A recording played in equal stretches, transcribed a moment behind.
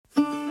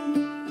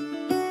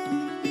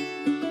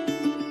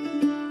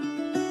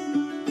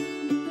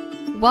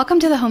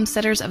Welcome to the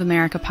Homesteaders of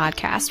America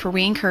podcast, where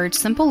we encourage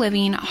simple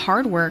living,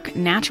 hard work,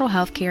 natural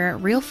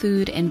healthcare, real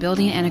food, and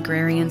building an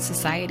agrarian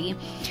society.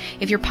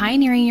 If you're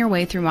pioneering your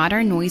way through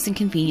modern noise and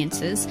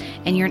conveniences,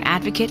 and you're an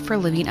advocate for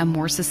living a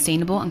more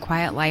sustainable and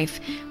quiet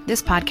life,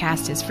 this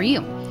podcast is for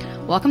you.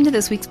 Welcome to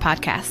this week's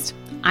podcast.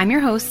 I'm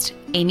your host,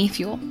 Amy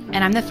Fuel,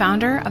 and I'm the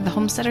founder of the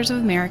Homesteaders of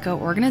America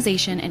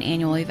organization and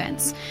annual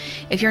events.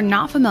 If you're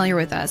not familiar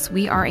with us,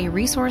 we are a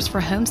resource for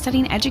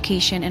homesteading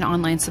education and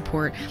online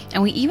support,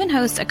 and we even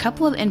host a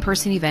couple of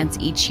in-person events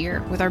each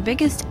year, with our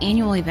biggest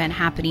annual event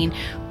happening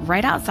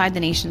right outside the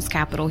nation's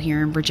capital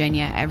here in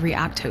Virginia every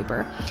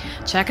October.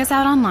 Check us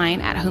out online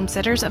at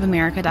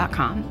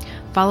homesteadersofamerica.com.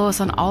 Follow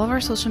us on all of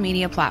our social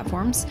media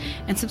platforms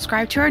and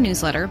subscribe to our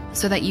newsletter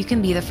so that you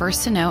can be the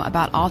first to know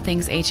about all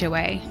things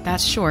HOA.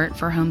 That's short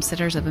for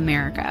Homesteaders of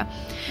America.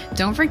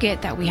 Don't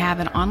forget that we have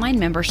an online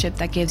membership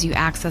that gives you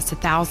access to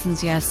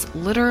thousands, yes,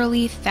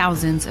 literally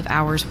thousands of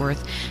hours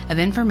worth of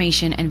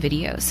information and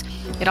videos.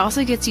 It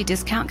also gets you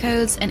discount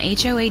codes, an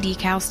HOA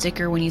decal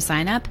sticker when you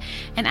sign up,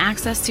 and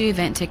access to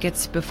event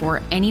tickets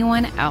before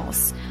anyone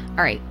else.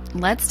 All right,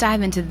 let's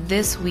dive into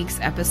this week's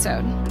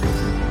episode.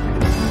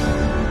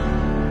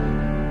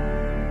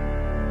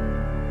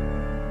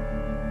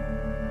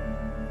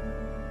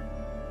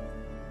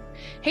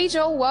 Hey,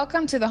 Joel,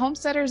 welcome to the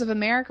Homesteaders of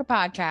America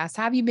podcast.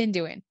 How have you been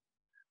doing?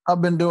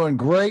 I've been doing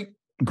great.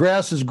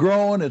 Grass is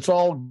growing. It's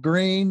all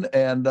green.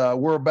 And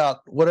we're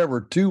about,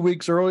 2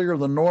 weeks earlier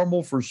than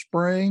normal for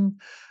spring.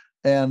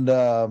 And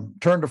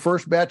turned the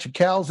first batch of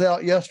cows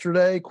out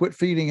yesterday, quit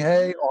feeding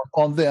hay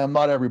on them,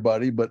 not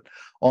everybody, but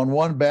on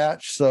one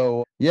batch.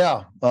 So,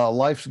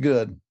 life's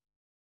good.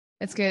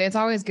 It's good. It's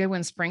always good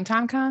when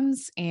springtime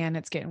comes and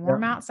it's getting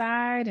warm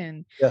outside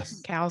and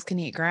cows can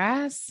eat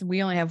grass.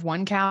 We only have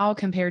one cow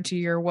compared to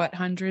your,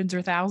 hundreds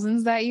or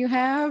thousands that you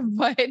have,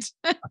 but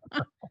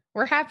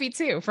we're happy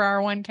too for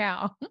our one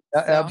cow.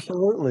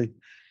 Absolutely.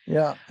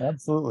 Yeah,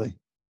 absolutely.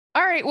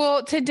 All right.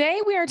 Well,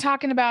 today we are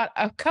talking about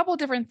a couple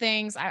different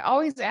things. I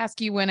always ask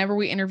you whenever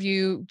we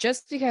interview,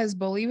 just because,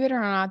 believe it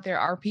or not,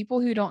 there are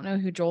people who don't know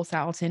who Joel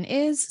Salatin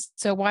is.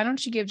 So why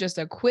don't you give just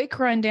a quick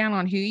rundown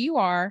on who you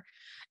are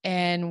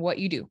and what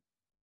you do?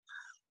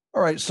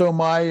 All right. So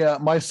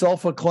my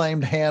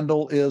self-acclaimed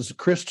handle is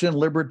Christian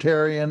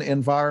libertarian,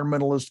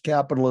 environmentalist,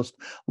 capitalist,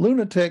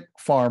 lunatic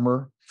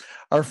farmer.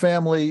 Our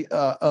family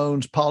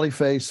owns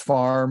Polyface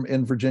farm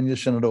in Virginia,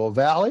 Shenandoah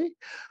Valley.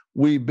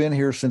 We've been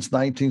here since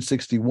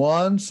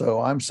 1961. So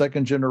I'm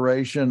second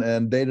generation,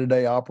 and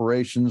day-to-day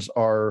operations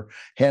are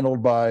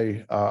handled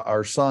by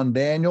our son,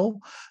 Daniel.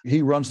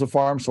 He runs the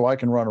farm so I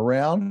can run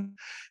around.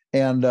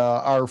 And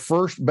our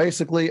first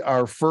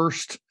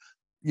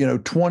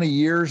 20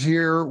 years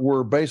here,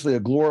 we're basically a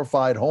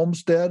glorified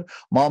homestead.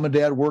 Mom and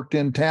dad worked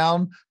in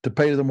town to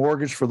pay the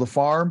mortgage for the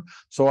farm.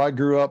 So I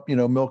grew up,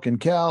 milking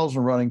cows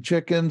and running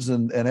chickens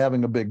and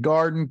having a big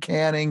garden,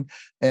 canning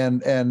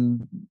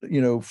and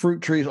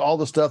fruit trees, all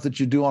the stuff that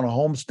you do on a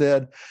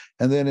homestead.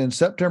 And then in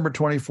September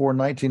 24,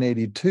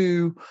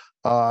 1982,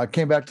 I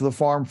came back to the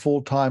farm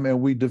full-time,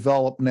 and we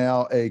developed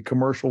now a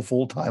commercial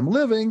full-time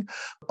living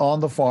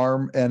on the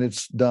farm, and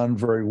it's done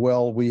very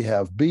well. We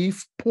have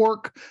beef,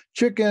 pork,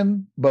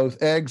 chicken,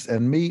 both eggs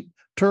and meat,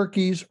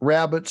 turkeys,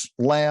 rabbits,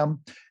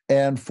 lamb,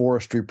 and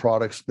forestry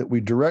products that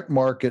we direct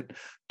market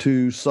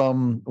to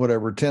some,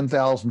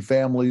 10,000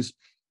 families,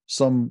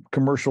 some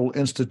commercial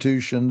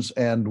institutions,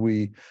 and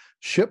we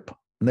ship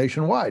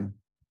nationwide.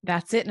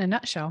 That's it in a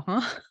nutshell,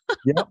 huh?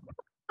 Yep.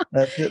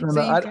 That's it.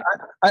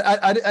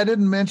 I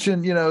didn't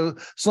mention,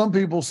 some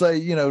people say,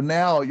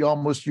 now you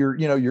almost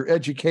your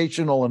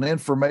educational and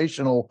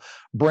informational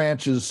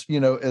branches,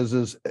 is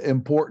as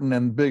important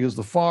and big as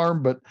the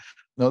farm. But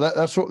no,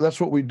 that's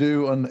what we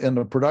do in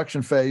the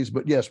production phase.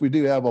 But yes, we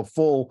do have a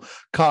full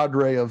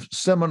cadre of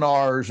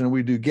seminars, and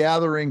we do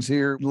gatherings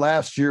here.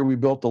 Last year, we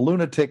built the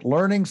Lunatic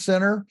Learning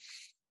Center.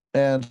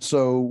 And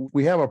so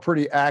we have a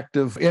pretty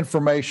active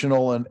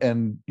informational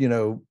and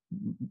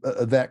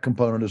that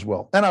component as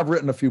well. And I've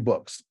written a few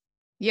books.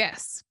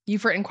 Yes,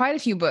 you've written quite a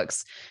few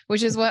books,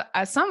 which is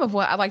some of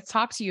what I'd like to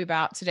talk to you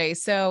about today.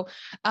 So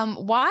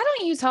why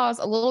don't you tell us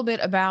a little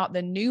bit about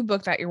the new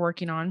book that you're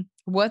working on,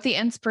 what the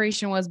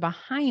inspiration was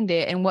behind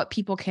it, and what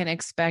people can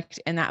expect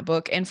in that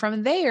book. And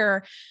from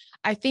there,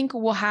 I think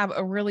we'll have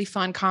a really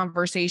fun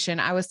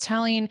conversation. I was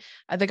telling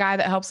the guy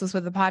that helps us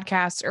with the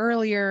podcast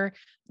earlier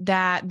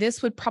that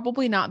this would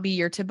probably not be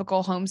your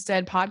typical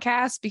homestead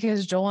podcast,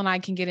 because Joel and I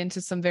can get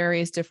into some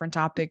various different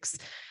topics.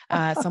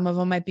 Some of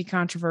them might be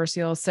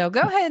controversial. So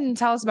go ahead and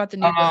tell us about the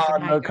new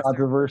book. No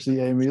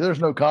controversy, Amy. There's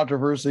no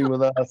controversy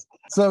with us.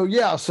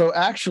 So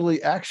actually,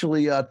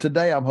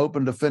 today I'm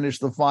hoping to finish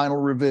the final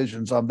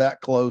revisions. I'm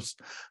that close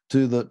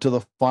to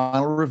the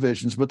final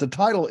revisions, but the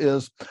title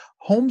is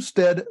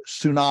Homestead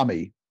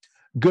Tsunami: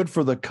 Good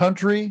for the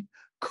Country,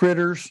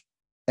 Critters,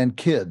 and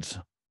Kids.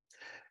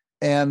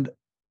 And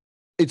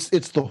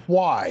it's the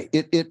why.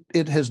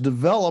 It has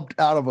developed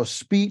out of a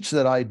speech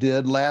that I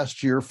did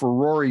last year for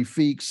Rory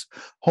Feek's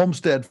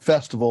Homestead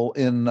Festival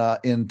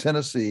in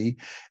Tennessee,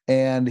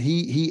 and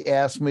he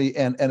asked me,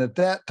 and at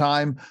that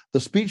time the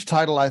speech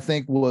title I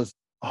think was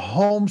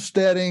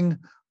 "Homesteading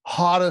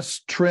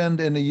Hottest Trend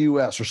in the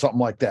U.S." or something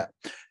like that.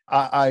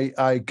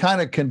 I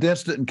kind of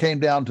condensed it and came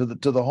down to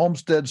the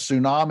Homestead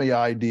Tsunami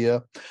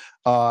idea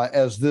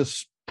as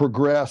this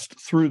progressed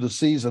through the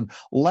season.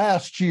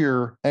 Last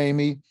year,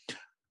 Amy,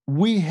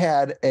 we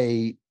had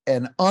an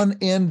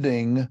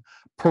unending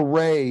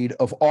parade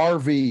of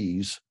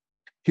RVs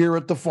here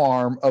at the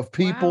farm of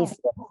people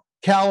from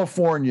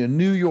California,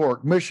 New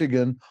York,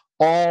 Michigan,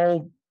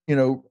 all,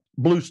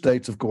 blue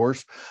states, of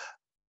course,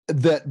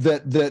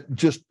 that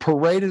just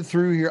paraded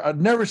through here.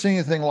 I'd never seen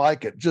anything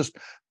like it. Just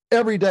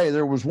every day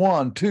there was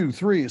 1, 2,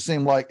 3, it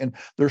seemed like, and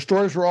their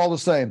stories were all the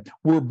same.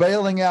 We're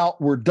bailing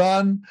out, we're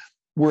done,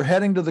 we're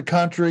heading to the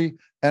country,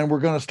 and we're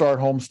going to start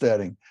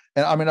homesteading.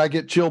 And I mean, I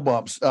get chill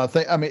bumps.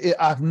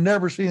 I've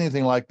never seen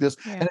anything like this.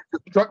 Yeah. And it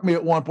struck me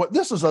at one point,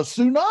 this is a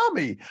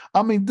tsunami.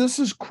 I mean, this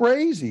is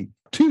crazy.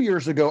 2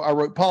 years ago, I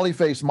wrote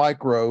Polyface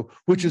Micro,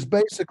 which is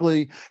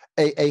basically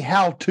a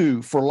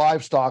how-to for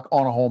livestock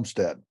on a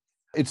homestead.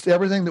 It's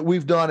everything that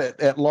we've done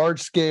at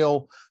large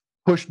scale,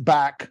 pushed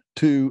back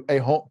to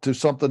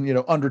something,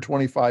 under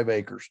 25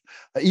 acres,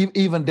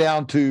 even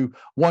down to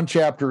one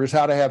chapter is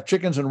how to have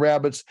chickens and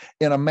rabbits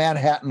in a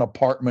Manhattan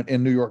apartment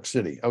in New York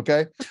City.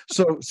 Okay.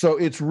 So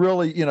it's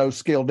really,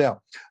 scaled down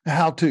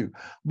how to,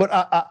 but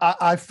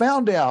I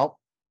found out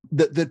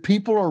that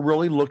people are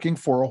really looking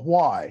for a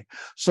why.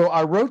 So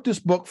I wrote this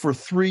book for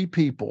three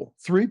people.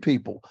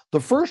 The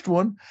first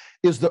one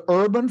is the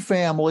urban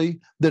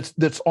family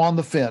that's on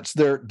the fence.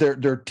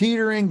 They're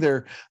teetering.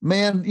 They're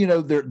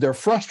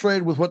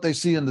frustrated with what they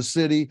see in the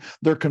city.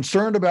 They're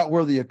concerned about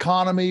where the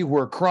economy,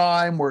 where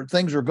crime, where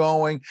things are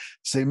going.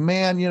 Say,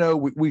 man,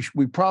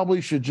 we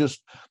probably should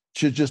just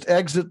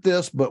exit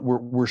this, but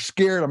we're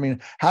scared. I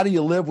mean, how do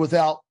you live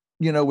without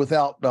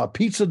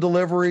pizza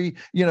delivery,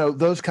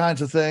 those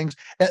kinds of things,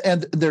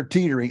 and they're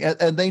teetering,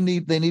 and they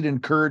need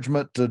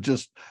encouragement to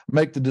just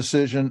make the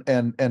decision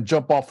and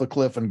jump off the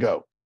cliff and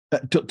go,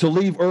 to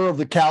leave Ur of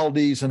the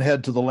Chaldees and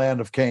head to the land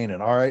of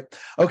Canaan. All right,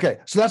 okay,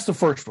 so that's the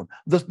first one.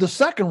 The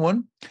second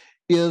one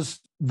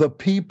is the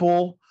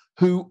people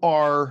who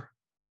are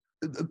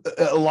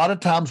a lot of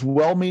times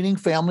well-meaning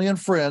family and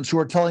friends who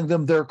are telling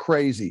them they're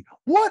crazy.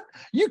 What?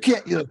 You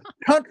can't,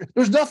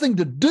 there's nothing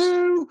to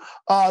do.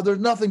 There's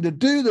nothing to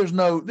do. There's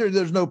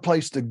no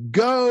place to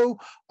go.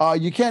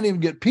 You can't even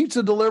get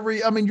pizza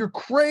delivery. I mean, you're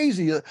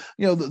crazy.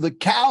 The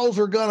cows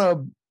are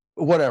gonna,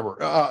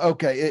 whatever.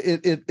 Okay.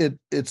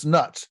 It's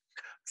nuts.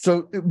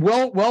 So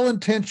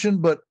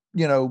well-intentioned, but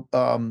they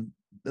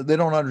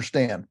don't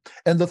understand.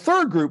 And the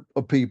third group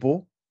of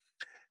people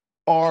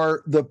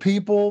are the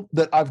people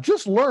that I've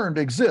just learned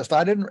exist.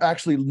 I didn't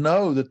actually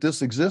know that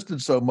this existed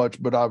so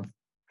much, but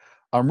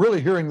I'm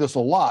really hearing this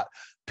a lot.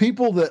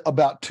 People that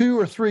about 2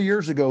 or 3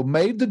 years ago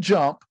made the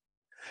jump.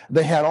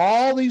 They had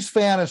all these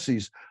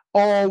fantasies.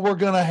 Oh, we're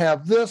going to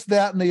have this,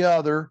 that, and the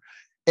other.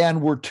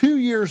 And we're 2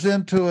 years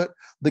into it.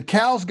 The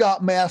cows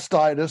got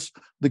mastitis.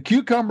 The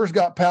cucumbers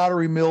got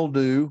powdery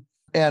mildew.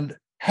 And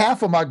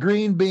half of my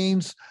green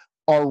beans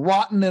are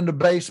rotten in the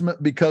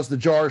basement because the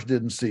jars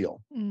didn't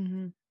seal.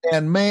 Mm-hmm.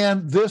 And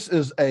man, this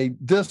is a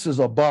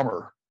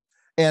bummer.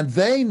 And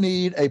they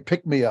need a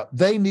pick-me-up.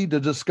 They need to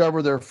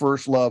discover their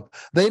first love.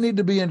 They need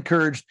to be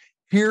encouraged.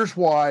 Here's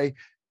why.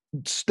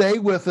 Stay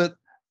with it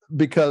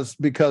because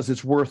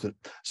it's worth it.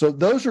 So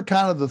those are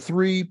kind of the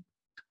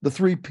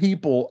three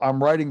people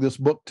I'm writing this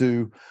book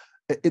to.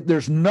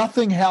 There's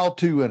nothing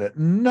how-to in it.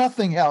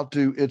 Nothing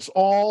how-to. It's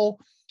all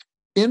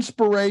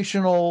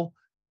inspirational.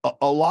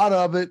 A lot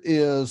of it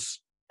is,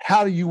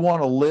 how do you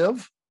want to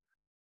live?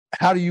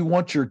 How do you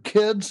want your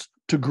kids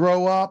to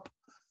grow up?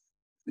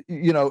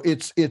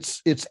 It's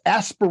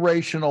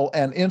aspirational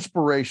and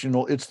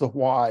inspirational. It's the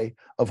why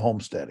of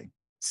homesteading.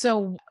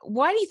 So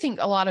why do you think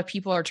a lot of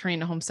people are turning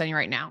to homesteading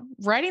right now?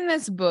 Writing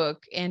this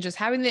book and just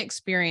having the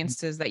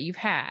experiences that you've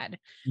had.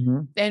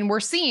 Mm-hmm. And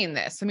we're seeing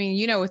this. I mean,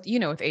 with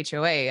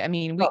HOA, I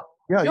mean,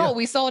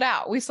 we sold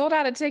out. We sold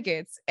out of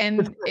tickets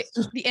and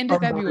the end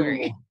of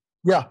February.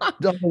 Yeah,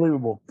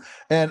 unbelievable.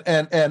 And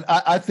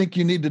I think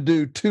you need to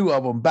do 2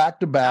 of them back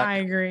to back. I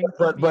agree.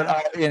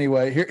 But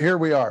anyway, here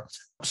we are.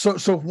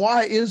 So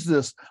why is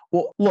this?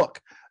 Well,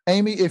 look,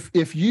 Amy,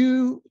 if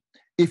you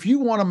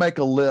want to make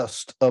a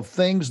list of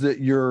things that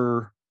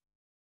you're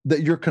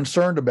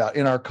concerned about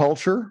in our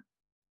culture,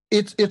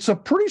 it's a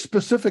pretty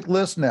specific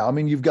list now. I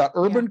mean, you've got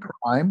urban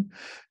crime,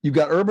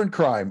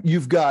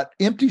 you've got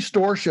empty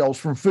store shelves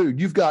from food,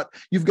 you've got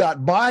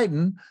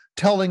Biden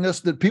telling us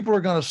that people are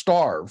going to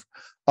starve.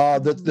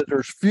 That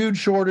there's food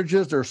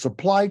shortages, there's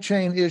supply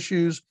chain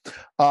issues,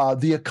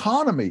 the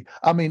economy.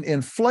 I mean,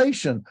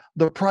 inflation,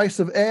 the price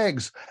of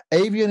eggs,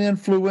 avian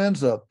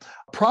influenza,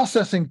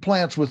 processing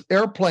plants with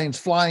airplanes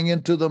flying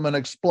into them and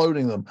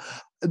exploding them.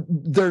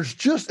 There's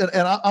just, and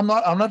I'm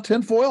not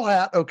tinfoil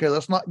hat. Okay,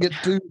 let's not get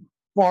too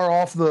far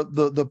off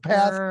the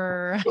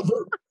path.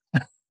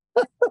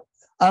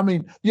 I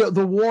mean,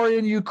 the war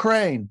in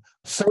Ukraine,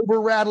 saber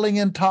rattling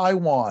in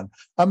Taiwan.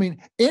 I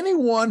mean,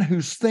 anyone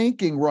who's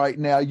thinking right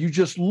now, you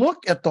just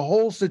look at the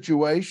whole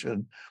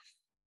situation,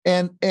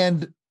 and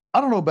I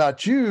don't know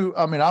about you.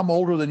 I mean, I'm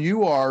older than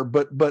you are,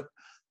 but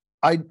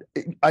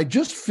I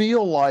just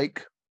feel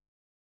like,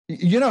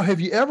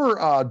 have you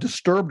ever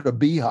disturbed a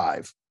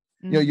beehive?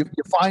 You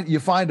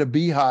find a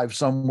beehive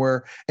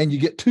somewhere and you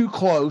get too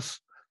close,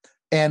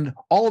 and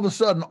all of a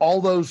sudden,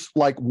 all those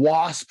like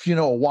wasps,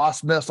 a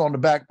wasp nest on the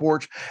back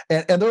porch,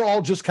 and they're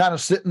all just kind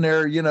of sitting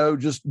there,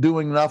 just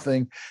doing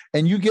nothing.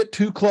 And you get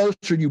too close,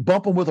 or you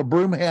bump them with a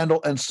broom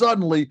handle, and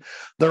suddenly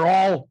they're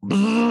all,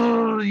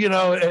 and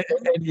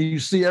you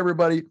see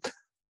everybody.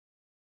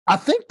 I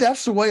think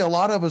that's the way a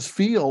lot of us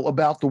feel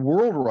about the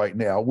world right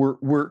now.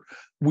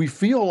 We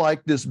feel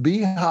like this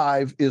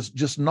beehive is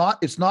just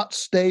it's not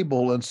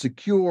stable and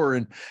secure,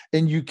 and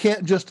you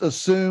can't just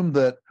assume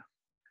that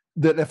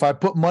if I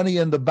put money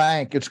in the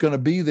bank, it's going to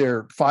be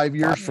there 5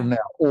 years from now,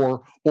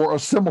 or a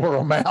similar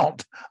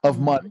amount of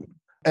money.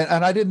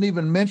 And I didn't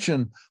even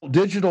mention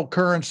digital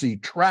currency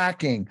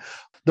tracking,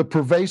 the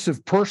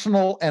pervasive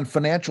personal and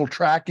financial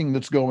tracking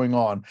that's going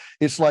on.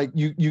 It's like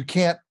you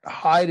can't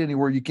hide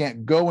anywhere, you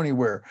can't go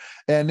anywhere.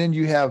 And then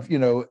you have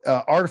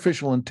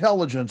artificial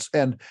intelligence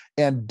and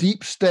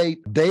deep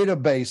state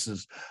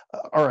databases.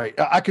 All right,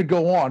 I could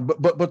go on,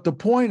 but the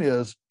point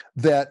is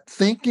that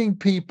thinking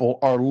people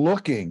are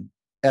looking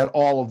at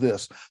all of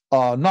this,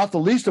 not the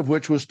least of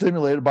which was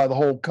stimulated by the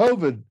whole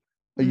COVID,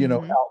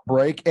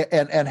 outbreak,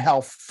 and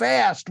how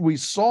fast we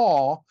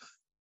saw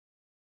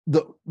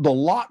the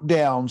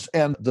lockdowns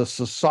and the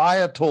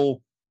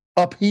societal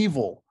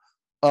upheaval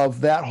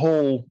of that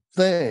whole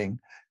thing.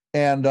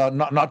 And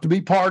not to be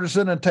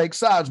partisan and take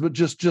sides, but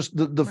just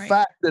the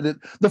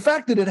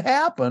fact that it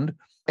happened,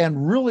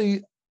 and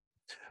really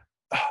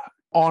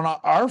on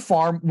our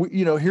farm,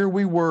 here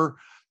we were.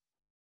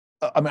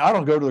 I mean, I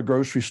don't go to the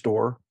grocery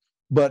store.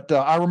 But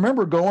I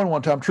remember going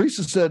one time,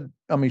 Teresa said,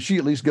 I mean, she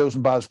at least goes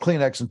and buys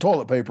Kleenex and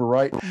toilet paper,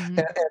 right? Mm-hmm.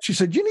 And she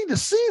said, you need to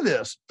see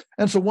this.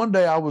 And so one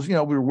day I was, we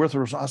were with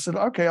her. So I said,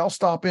 okay, I'll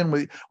stop in.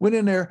 We went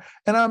in there,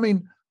 and I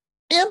mean,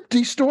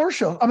 empty store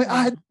shelves. I mean,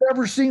 I had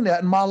never seen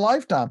that in my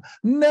lifetime,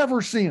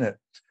 never seen it.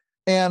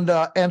 And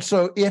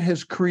so it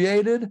has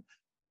created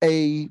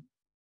an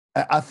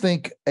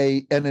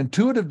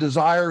intuitive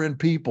desire in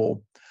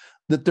people,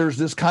 that there's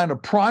this kind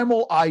of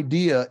primal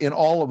idea in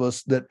all of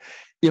us that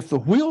if the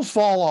wheels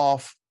fall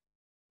off,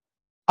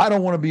 I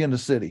don't want to be in the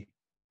city.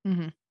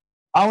 Mm-hmm.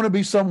 I want to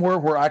be somewhere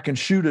where I can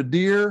shoot a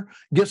deer,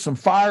 get some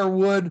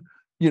firewood,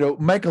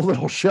 make a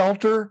little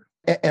shelter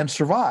and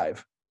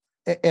survive.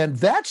 And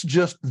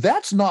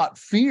that's not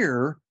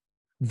fear.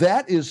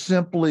 That is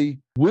simply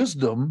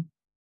wisdom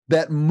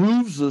that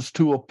moves us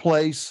to a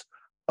place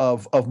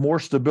of more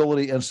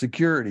stability and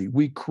security.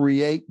 We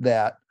create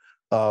that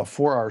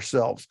for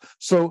ourselves.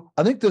 So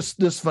I think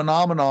this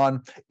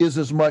phenomenon is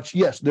as much,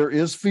 yes, there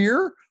is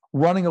fear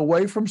running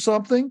away from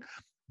something,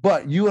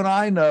 but you and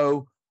I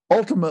know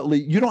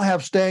ultimately you don't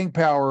have staying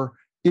power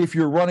if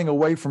you're running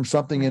away from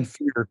something in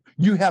fear.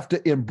 You have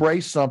to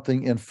embrace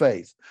something in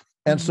faith.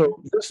 And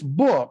so this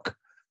book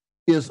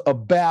is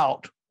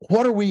about,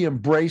 what are we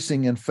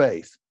embracing in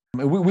faith? I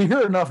mean, we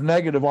hear enough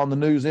negative on the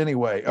news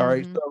anyway. All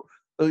right. So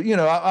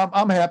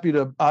I'm happy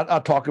to I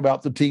talk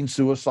about the teen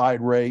suicide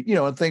rate,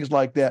 and things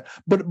like that.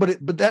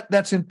 But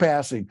that's in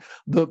passing.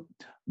 The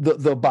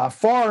by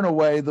far and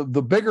away the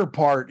bigger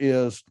part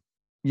is,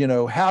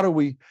 how do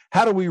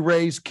we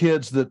raise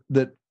kids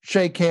that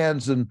shake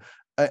hands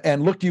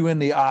and look you in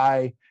the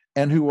eye,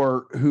 and who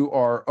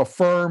are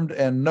affirmed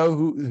and know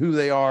who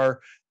they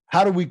are?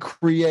 How do we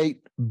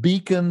create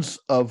beacons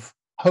of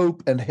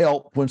hope and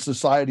help when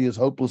society is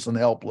hopeless and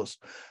helpless?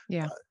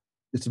 Yeah,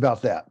 it's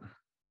about that.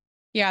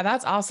 Yeah,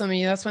 that's awesome. I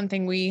mean, that's one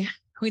thing we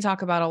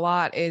talk about a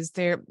lot, is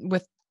there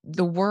with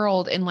the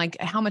world and like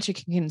how much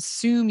it can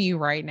consume you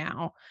right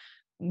now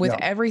with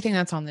everything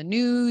that's on the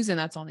news and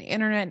that's on the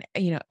internet.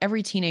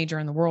 Every teenager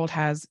in the world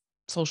has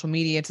social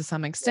media to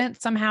some extent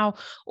somehow,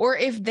 or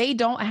if they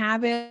don't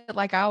have it,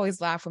 like I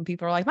always laugh when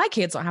people are like, my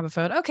kids don't have a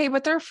phone. Okay,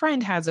 but their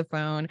friend has a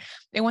phone.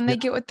 And when they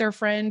get with their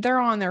friend, they're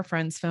on their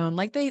friend's phone.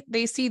 Like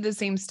they see the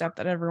same stuff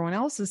that everyone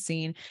else has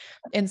seen.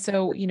 And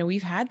so,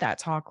 we've had that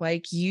talk,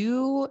 like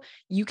you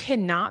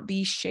cannot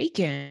be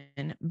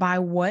shaken by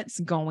what's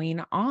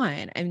going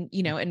on. And,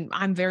 and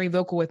I'm very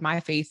vocal with my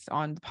faith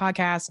on the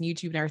podcast and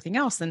YouTube and everything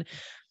else. And,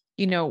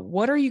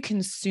 what are you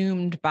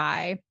consumed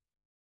by?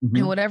 Mm-hmm.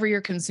 And whatever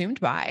you're consumed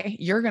by,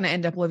 you're going to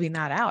end up living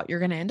that out. You're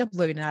going to end up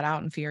living that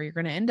out in fear. You're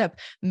going to end up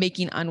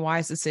making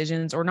unwise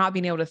decisions or not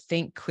being able to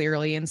think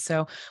clearly. And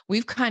so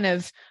we've kind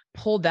of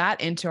pulled that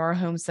into our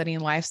homesteading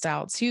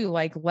lifestyle too.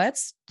 Like,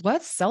 let's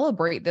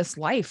celebrate this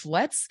life.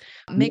 Let's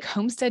make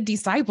homestead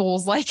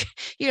disciples. Like,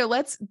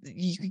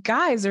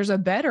 guys, there's a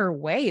better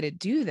way to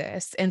do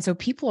this. And so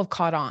people have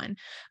caught on.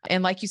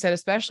 And like you said,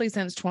 especially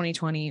since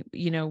 2020,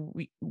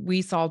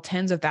 we saw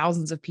tens of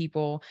thousands of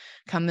people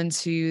come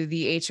into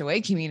the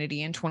HOA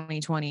community in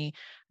 2020.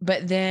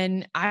 But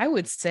then I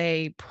would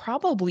say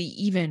probably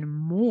even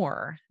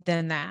more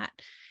than that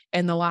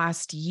in the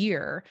last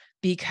year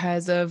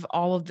because of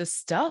all of the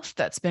stuff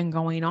that's been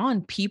going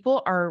on.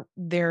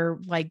 They're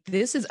like,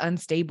 this is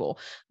unstable.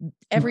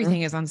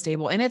 Everything is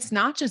unstable. And it's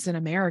not just in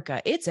America,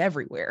 it's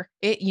everywhere.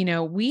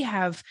 We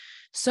have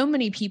so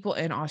many people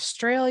in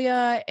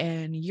Australia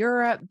and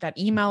Europe that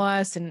email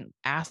us and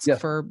ask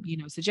for,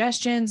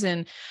 suggestions.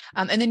 And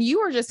then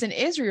you were just in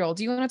Israel.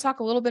 Do you want to talk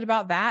a little bit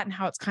about that and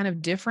how it's kind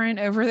of different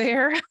over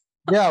there?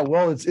 Yeah,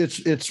 well,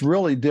 it's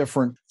really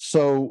different.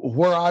 So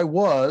where I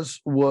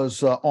was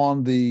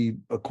on the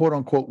quote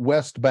unquote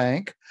West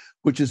Bank,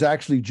 which is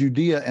actually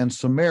Judea and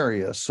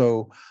Samaria.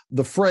 So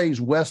the phrase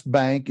West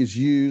Bank is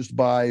used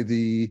by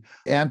the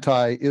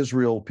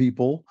anti-Israel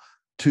people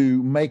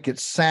to make it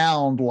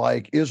sound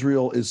like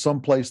Israel is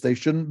someplace they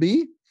shouldn't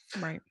be.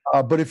 Right.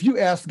 But if you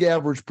ask the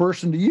average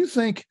person, do you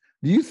think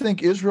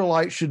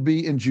Israelites should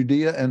be in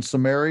Judea and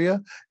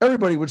Samaria?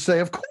 Everybody would say,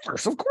 of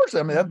course.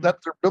 I mean,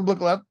 that's their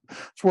biblical.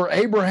 That's where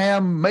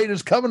Abraham made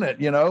his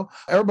covenant.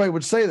 Everybody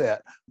would say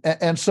that,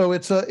 and so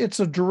it's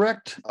a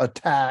direct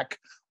attack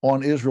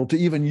on Israel to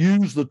even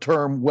use the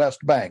term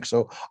West Bank.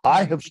 So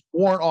I have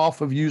sworn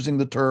off of using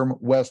the term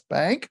West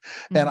Bank,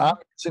 and I'm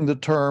using the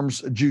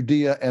terms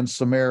Judea and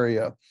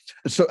Samaria.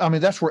 So, I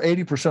mean, that's where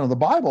 80% of the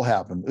Bible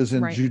happened, is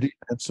in Judea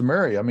and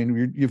Samaria. I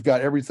mean, you've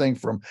got everything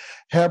from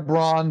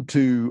Hebron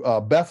to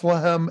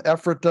Bethlehem,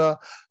 Ephrata,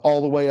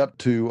 all the way up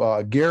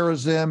to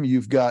Gerizim.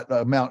 You've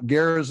got Mount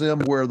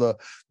Gerizim, where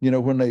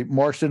when they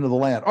marched into the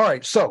land. All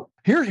right, so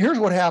here's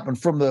what happened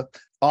from the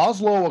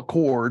Oslo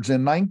Accords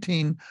in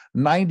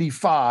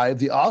 1995.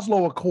 The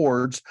Oslo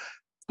Accords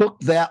took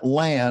that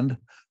land.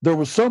 There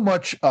was so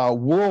much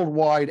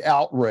worldwide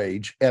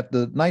outrage at the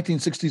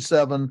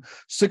 1967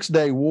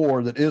 Six-Day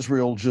War that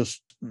Israel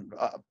just,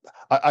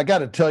 I got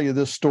to tell you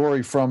this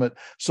story from it.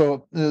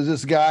 So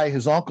this guy,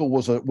 his uncle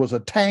was a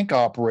tank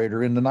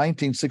operator in the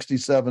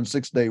 1967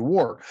 Six-Day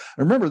War.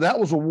 And remember, that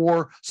was a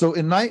war. So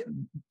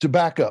to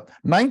back up,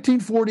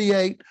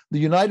 1948, the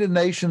United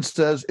Nations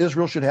says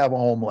Israel should have a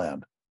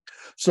homeland.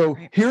 So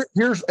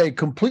here's a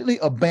completely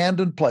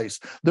abandoned place.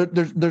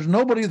 There's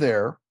nobody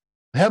there.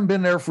 Haven't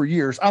been there for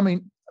years. I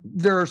mean,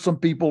 there are some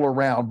people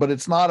around, but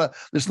it's not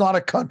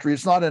a country.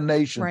 It's not a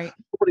nation. Right.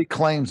 Nobody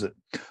claims it.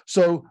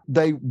 So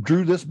they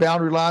drew this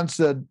boundary line,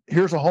 said,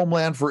 here's a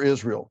homeland for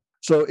Israel.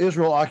 So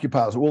Israel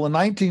occupies it. Well, in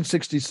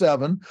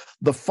 1967,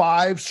 the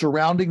 5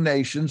 surrounding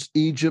nations,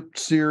 Egypt,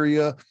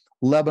 Syria,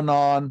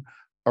 Lebanon,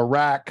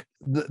 Iraq,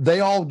 they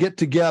all get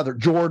together,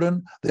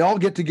 Jordan, they all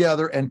get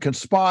together and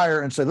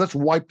conspire and say, let's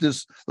wipe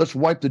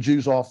the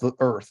Jews off the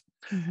earth.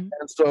 And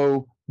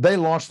so they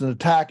launched an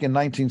attack in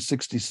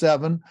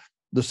 1967,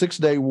 the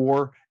Six-Day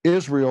War.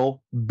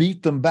 Israel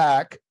beat them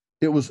back.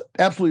 It was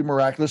absolutely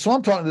miraculous. So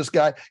I'm talking to this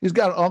guy. He's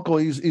got an uncle.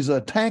 He's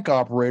a tank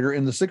operator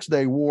in the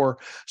Six-Day War.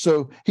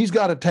 So he's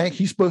got a tank.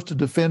 He's supposed to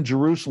defend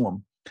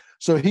Jerusalem.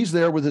 So he's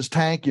there with his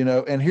tank,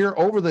 and here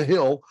over the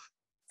hill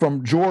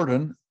from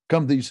Jordan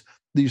come these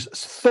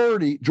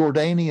 30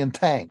 Jordanian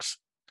tanks.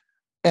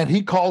 And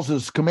he calls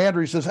his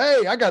commander. He says,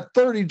 hey, I got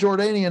 30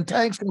 Jordanian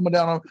tanks coming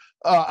down.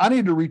 I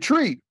need to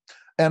retreat.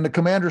 And the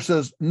commander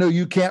says, no,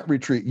 you can't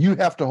retreat. You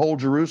have to hold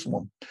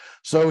Jerusalem.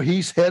 So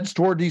he heads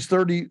toward these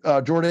 30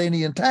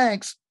 Jordanian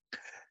tanks.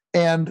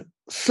 And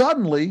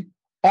suddenly,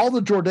 all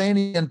the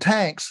Jordanian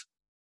tanks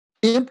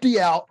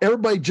empty out.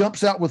 Everybody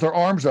jumps out with their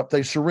arms up.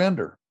 They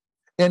surrender.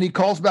 And he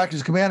calls back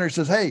his commander. He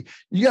says, hey,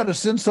 you got to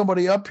send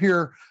somebody up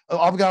here.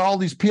 I've got all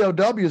these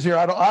POWs here.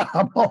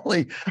 I'm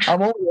only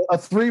a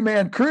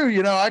 3-man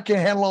crew. I can't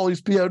handle all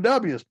these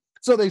POWs.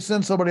 So they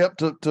send somebody up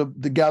to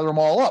gather them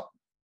all up.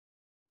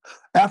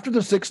 After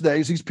the 6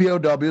 days, these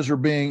POWs are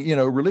being,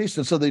 released.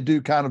 And so they do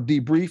kind of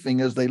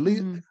debriefing as they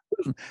leave.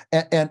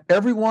 And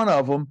every one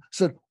of them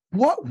said,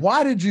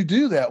 why did you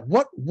do that?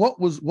 What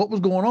was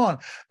going on?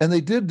 And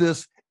they did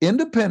this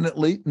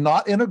independently,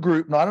 not in a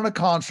group, not in a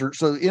concert.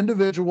 So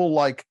individual,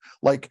 like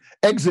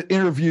exit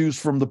interviews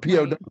from the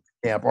POW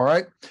camp. All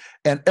right.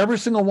 And every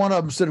single one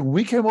of them said, when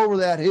we came over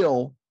that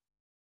hill,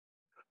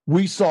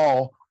 we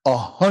saw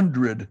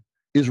 100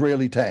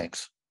 Israeli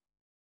tanks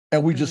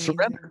and we just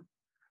surrendered.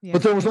 Yeah.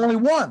 But there was only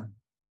one.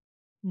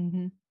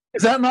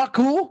 Is that not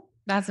cool?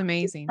 That's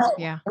amazing.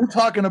 Yeah. We're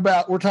talking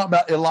about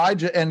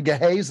Elijah and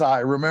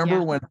Gehazi.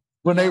 Remember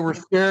when they were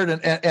scared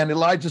and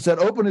Elijah said,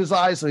 open his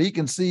eyes so he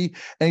can see.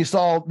 And he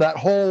saw that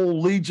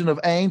whole legion of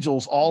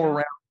angels all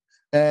around.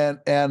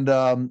 And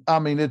I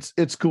mean,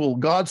 it's cool.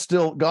 God's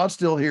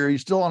still here.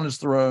 He's still on his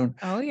throne.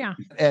 Oh yeah.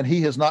 And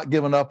he has not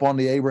given up on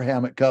the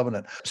Abrahamic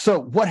covenant.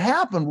 So what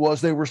happened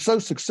was they were so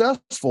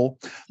successful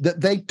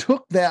that they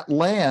took that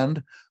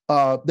land.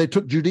 They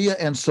took Judea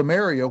and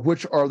Samaria,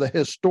 which are the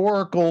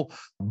historical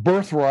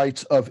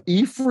birthrights of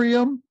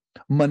Ephraim,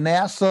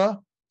 Manasseh,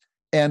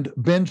 and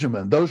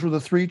Benjamin. Those were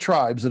the 3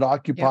 tribes that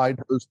occupied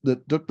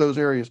that took those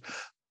areas.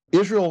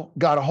 Israel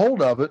got a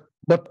hold of it,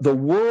 but the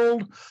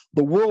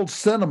world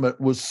sentiment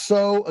was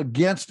so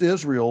against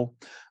Israel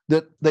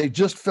that they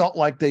just felt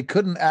like they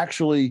couldn't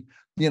actually,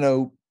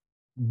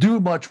 do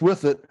much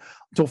with it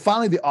until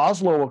finally the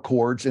Oslo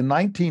Accords in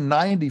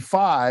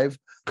 1995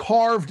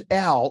 carved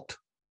out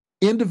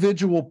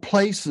individual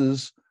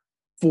places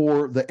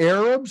for the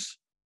Arabs,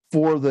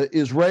 for the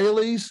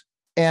Israelis,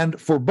 and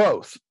for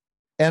both.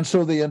 And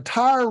so the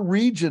entire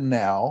region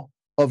now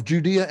of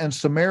Judea and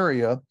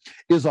Samaria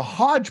is a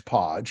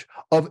hodgepodge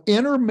of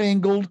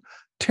intermingled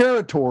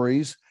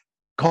territories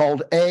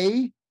called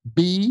A,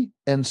 B,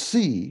 and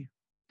C.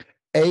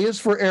 A is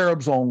for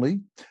Arabs only,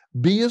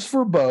 B is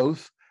for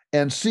both,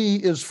 and C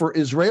is for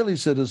Israeli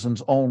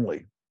citizens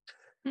only.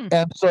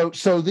 And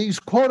so these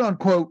quote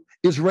unquote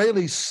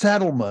Israeli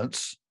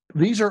settlements,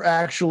 these are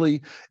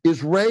actually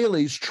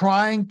Israelis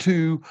trying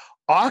to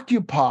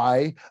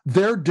occupy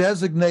their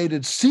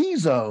designated C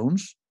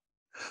zones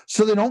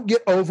so they don't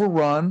get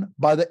overrun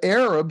by the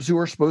Arabs who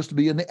are supposed to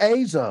be in the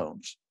A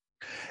zones.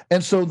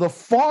 And so the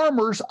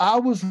farmers I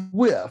was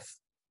with,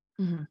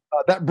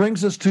 that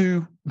brings us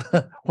to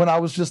when I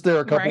was just there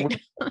a couple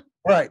weeks ago.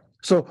 Right.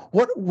 So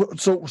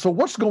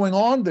what's going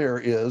on there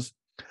is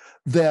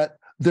that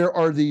there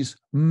are these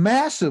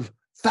massive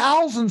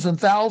thousands and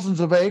thousands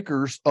of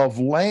acres of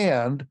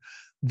land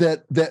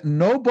that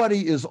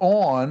nobody is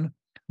on.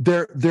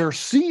 They're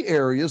sea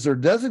areas. They're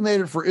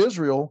designated for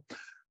Israel,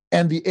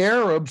 and the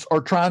Arabs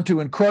are trying to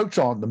encroach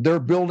on them. They're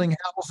building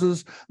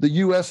houses. The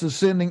U.S. is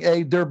sending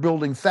aid. They're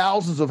building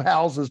thousands of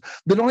houses.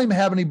 They don't even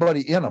have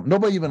anybody in them.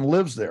 Nobody even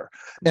lives there.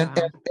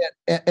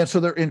 And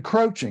so they're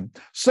encroaching.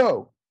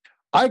 So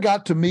I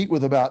got to meet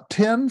with about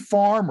 10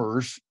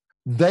 farmers.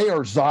 They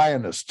are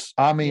Zionists.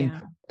 I mean,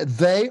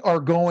 they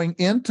are going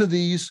into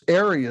these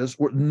areas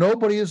where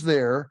nobody is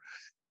there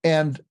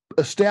and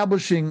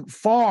establishing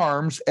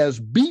farms as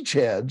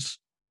beachheads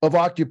of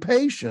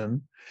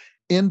occupation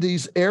in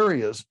these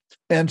areas.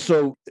 And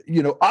so,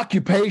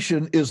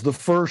 occupation is the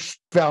first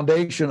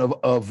foundation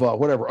of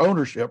whatever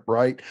ownership,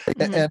 right?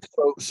 And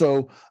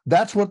so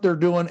that's what they're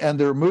doing. And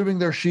they're moving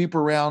their sheep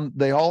around.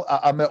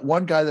 I met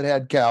one guy that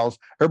had cows.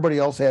 Everybody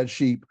else had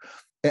sheep,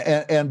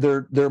 and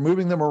they're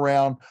moving them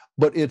around.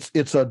 But it's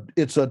the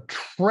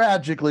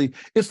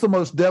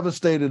most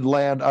devastated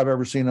land I've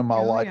ever seen in my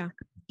life.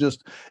 Yeah.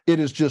 It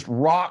is just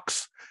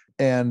rocks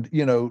and,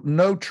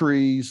 no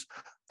trees.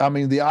 I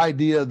mean, the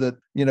idea that,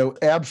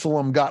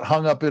 Absalom got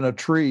hung up in a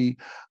tree,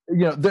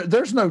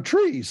 there's no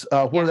trees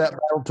where that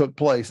battle took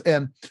place.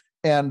 And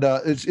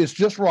it's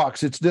just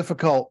rocks. It's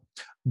difficult.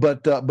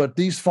 But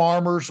these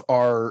farmers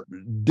are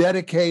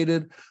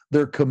dedicated.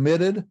 They're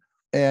committed.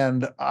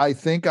 And I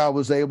think I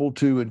was able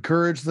to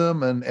encourage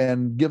them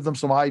and give them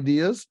some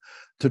ideas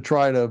to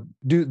try to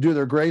do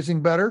their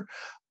grazing better.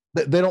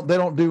 They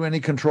don't do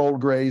any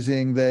controlled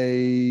grazing.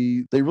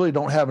 They really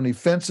don't have any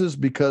fences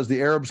because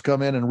the Arabs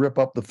come in and rip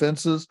up the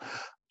fences.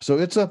 So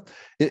it's a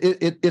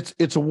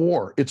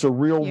war. It's a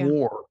real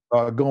war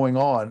going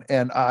on.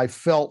 And I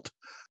felt,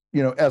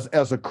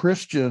 as a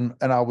Christian,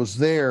 and I was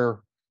there,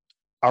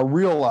 I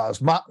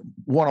realized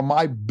one of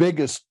my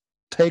biggest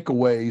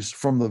takeaways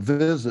from the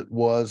visit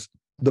was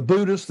the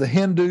Buddhists, the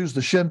Hindus,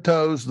 the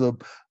Shintos, the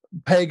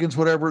pagans,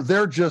 whatever.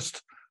 They're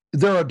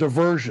a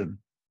diversion.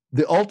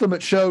 The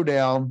ultimate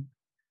showdown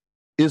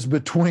is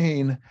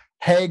between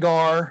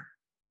Hagar,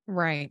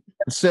 and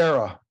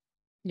Sarah.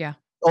 Yeah.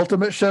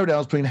 Ultimate showdown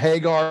is between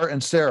Hagar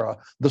and Sarah,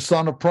 the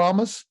son of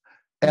promise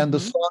and the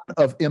son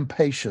of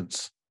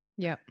impatience.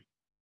 Yep.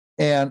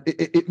 And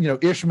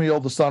Ishmael,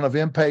 the son of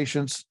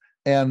impatience,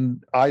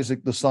 and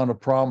Isaac, the son of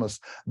promise.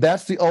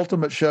 That's the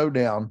ultimate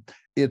showdown.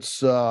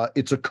 It's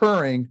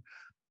occurring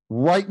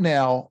right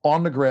now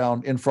on the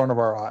ground in front of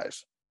our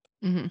eyes.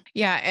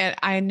 Yeah. And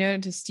I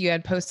noticed you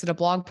had posted a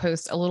blog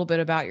post a little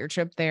bit about your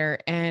trip there.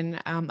 And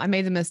I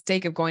made the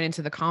mistake of going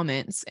into the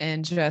comments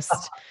and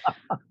just,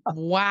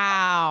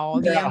 wow,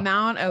 the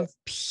amount of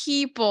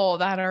people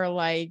that are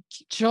like,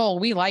 Joel,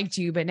 we liked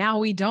you, but now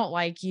we don't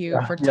like you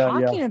for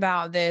talking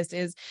about this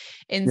is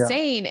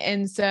insane.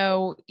 And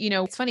so,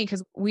 it's funny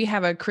because we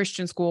have a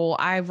Christian school.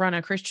 I run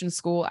a Christian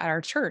school at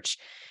our church.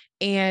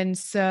 And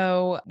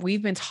so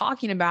we've been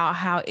talking about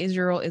how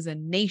Israel is a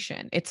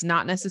nation. It's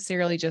not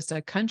necessarily just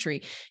a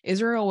country.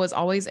 Israel was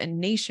always a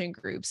nation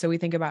group. So we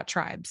think about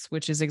tribes,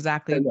 which is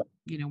exactly,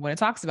 what it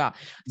talks about.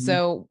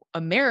 So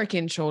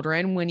American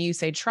children, when you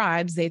say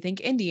tribes, they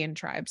think Indian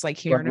tribes, like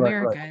here in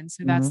America. And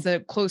so that's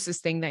the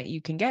closest thing that you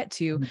can get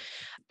to.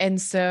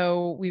 And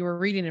so we were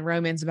reading in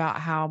Romans about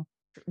how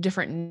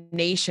different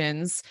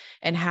nations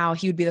and how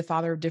he would be the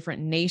father of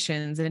different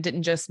nations. And it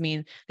didn't just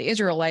mean the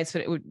Israelites,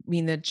 but it would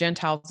mean the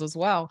Gentiles as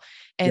well.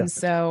 And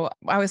so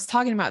I was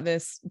talking about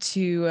this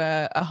to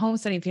a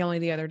homesteading family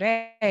the other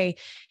day,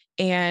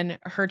 and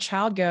her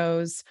child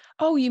goes,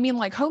 "Oh, you mean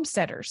like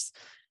homesteaders?"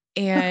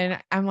 And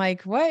I'm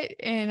like, "What?"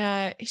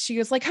 And she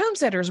goes, "Like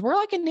homesteaders, we're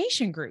like a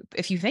nation group,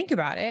 if you think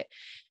about it."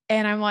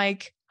 And I'm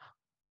like,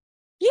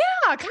 "Yeah,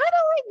 kind of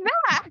like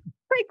that."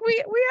 Like we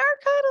are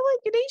kind of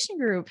like a nation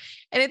group.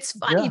 And it's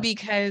funny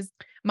because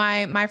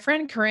my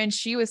friend Corinne,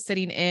 she was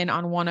sitting in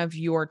on one of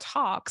your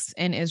talks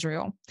in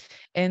Israel.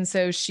 And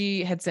so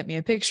she had sent me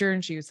a picture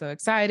and she was so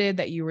excited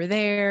that you were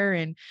there.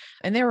 And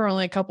there were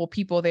only a couple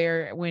people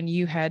there when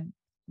you had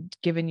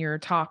given your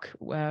talk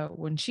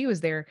when she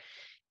was there.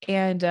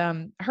 And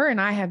her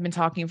and I have been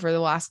talking for the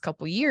last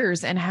couple of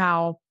years, and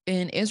how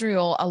in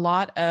Israel, a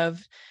lot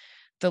of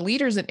the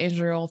leaders in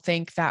Israel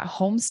think that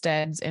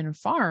homesteads and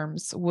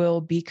farms will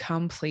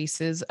become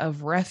places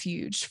of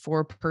refuge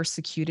for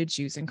persecuted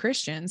Jews and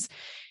Christians.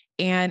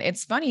 And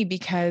it's funny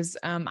because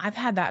I've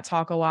had that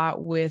talk a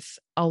lot with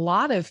a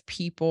lot of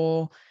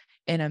people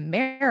in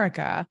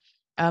America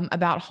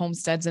about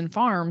homesteads and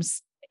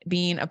farms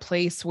being a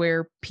place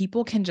where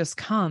people can just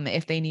come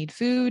if they need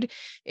food,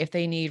 if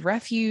they need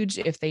refuge,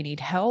 if they need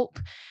help.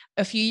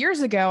 A few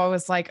years ago, I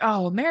was like,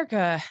 oh,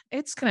 America,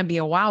 it's going to be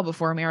a while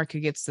before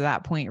America gets to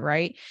that point,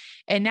 right?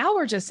 And now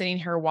we're just sitting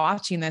here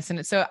watching this.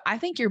 And so I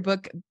think your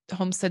book,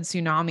 Homestead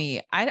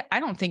Tsunami, I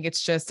don't think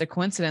it's just a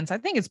coincidence. I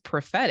think it's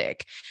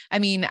prophetic. I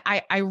mean,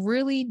 I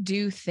really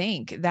do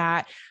think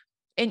that,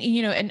 and,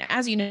 and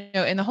as you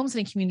know, in the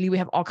homesteading community, we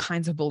have all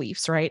kinds of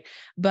beliefs, right?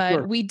 But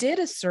Sure. we did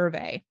a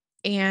survey,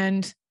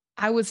 and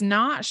I was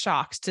not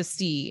shocked to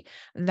see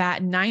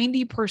that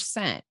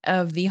 90%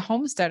 of the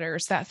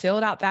homesteaders that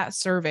filled out that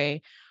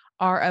survey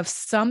are of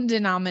some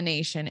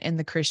denomination in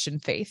the Christian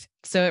faith.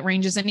 So it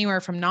ranges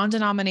anywhere from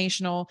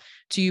non-denominational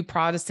to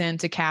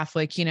Protestant to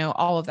Catholic,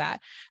 all of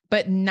that.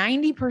 But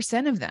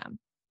 90% of them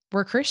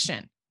were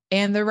Christian.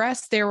 And the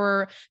rest, there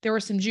were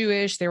some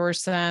Jewish, there were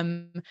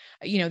some,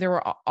 there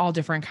were all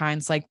different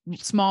kinds, like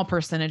small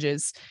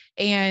percentages.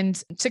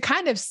 And to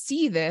kind of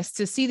see this,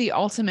 to see the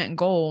ultimate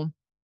goal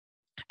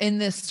in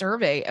this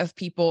survey of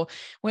people,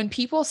 when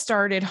people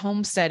started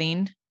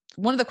homesteading,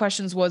 one of the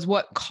questions was,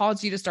 what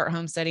caused you to start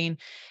homesteading?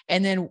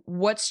 And then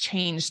what's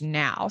changed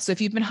now? So if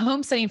you've been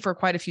homesteading for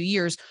quite a few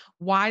years,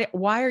 why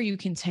are you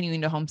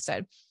continuing to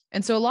homestead?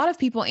 And so a lot of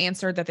people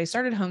answered that they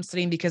started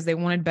homesteading because they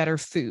wanted better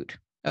food.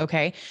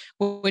 Okay.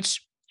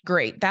 Which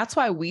great. That's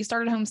why we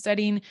started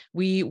homesteading.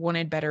 We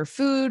wanted better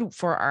food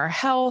for our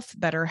health,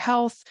 better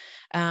health.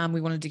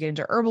 We wanted to get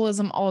into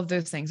herbalism, all of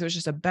those things. It was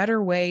just a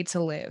better way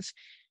to live.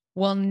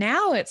 Well,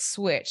 now it's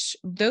switched.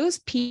 Those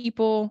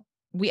people,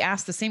 we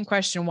asked the same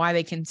question, why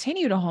they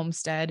continue to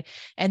homestead.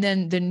 And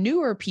then the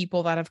newer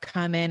people that have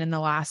come in the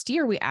last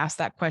year, we asked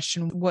that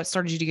question, what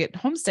started you to get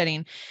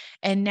homesteading?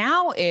 And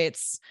now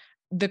it's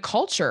the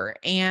culture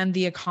and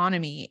the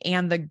economy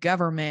and the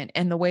government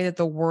and the way that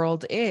the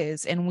world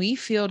is. And we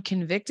feel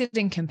convicted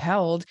and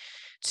compelled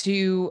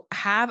to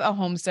have a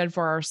homestead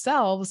for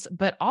ourselves,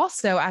 but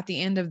also at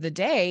the end of the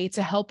day,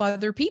 to help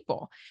other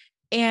people.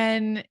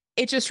 And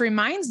it just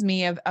reminds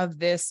me of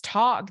this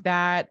talk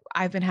that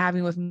I've been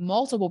having with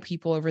multiple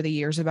people over the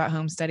years about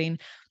homesteading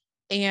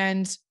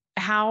and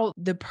how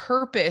the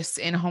purpose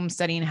in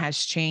homesteading has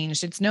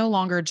changed. It's no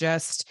longer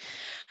just,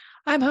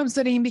 I'm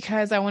homesteading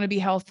because I want to be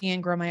healthy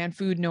and grow my own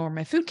food, know where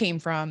my food came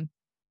from.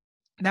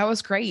 That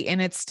was great.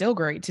 And it's still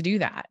great to do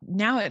that.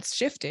 Now it's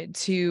shifted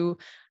to,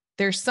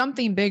 there's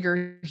something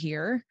bigger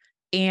here.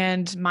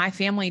 And my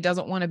family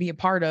doesn't want to be a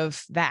part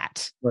of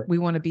that. Right. We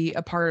want to be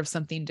a part of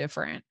something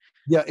different.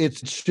 Yeah,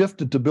 it's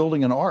shifted to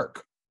building an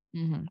ark.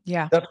 Mm-hmm.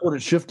 Yeah. That's what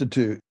it shifted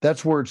to.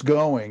 That's where it's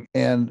going.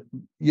 And,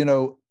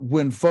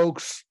 when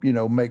folks,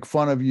 make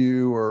fun of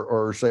you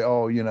or say,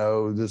 oh,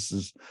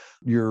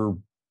 you're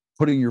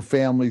putting your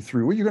family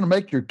through, well, you're going to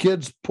make your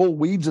kids pull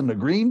weeds in the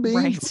green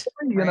beans.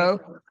 Right.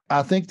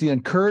 I think the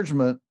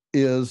encouragement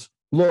is,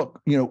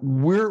 look,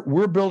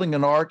 we're building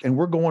an ark and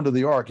we're going to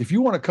the ark. If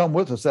you want to come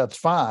with us, that's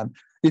fine.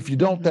 If you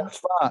don't,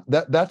 that's fine.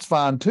 That's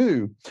fine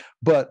too.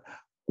 But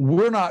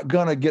we're not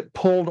going to get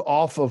pulled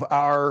off of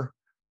our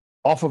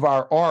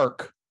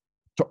ark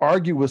to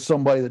argue with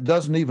somebody that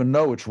doesn't even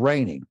know it's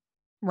raining.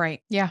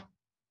 Right. Yeah.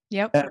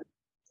 Yep.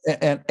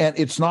 And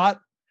it's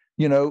not,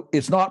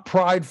 it's not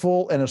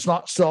prideful and it's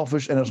not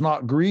selfish and it's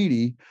not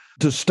greedy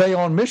to stay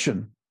on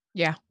mission.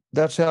 Yeah.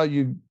 That's how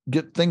you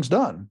get things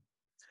done.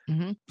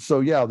 Mm-hmm.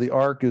 So yeah, the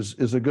ark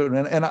is a good,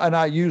 and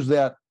I use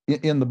that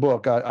in the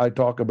book. I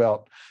talk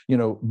about,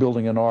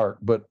 building an ark,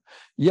 but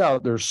yeah,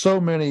 there's so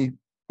many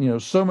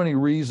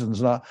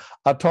reasons. And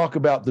I talk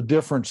about the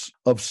difference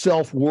of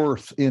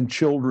self-worth in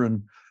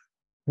children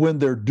when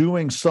they're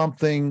doing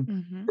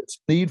something that's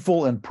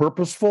needful and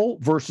purposeful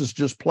versus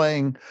just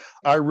playing.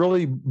 I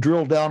really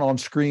drill down on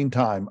screen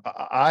time.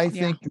 I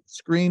think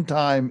screen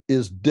time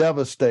is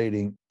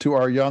devastating to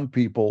our young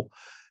people.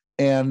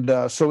 And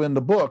so in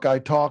the book, I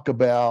talk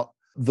about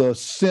the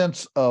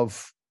sense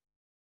of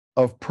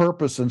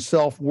purpose and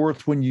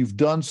self-worth when you've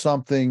done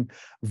something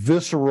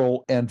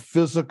visceral and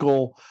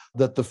physical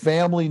that the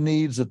family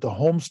needs, that the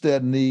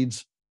homestead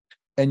needs,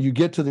 and you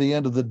get to the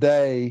end of the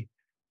day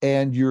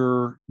and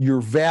your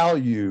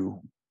value,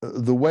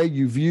 the way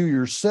you view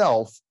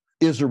yourself,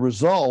 is a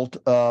result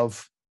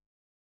of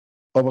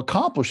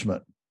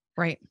accomplishment.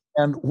 Right.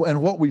 And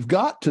what we've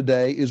got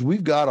today is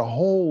we've got a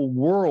whole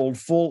world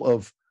full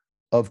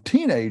of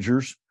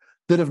teenagers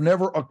that have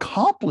never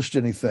accomplished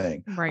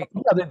anything. Right.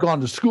 Yeah, they've gone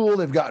to school,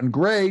 they've gotten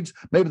grades,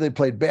 maybe they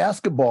played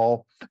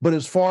basketball, but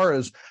as far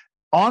as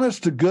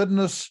honest to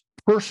goodness,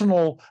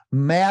 personal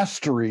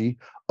mastery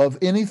of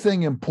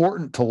anything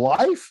important to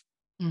life,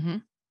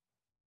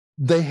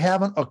 they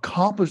haven't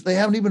accomplished. They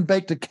haven't even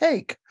baked a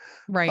cake.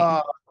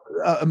 Right.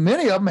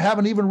 Many of them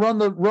haven't even run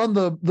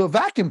the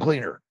vacuum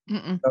cleaner.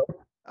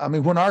 I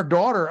mean, when our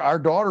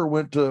daughter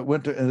went to,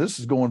 and this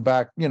is going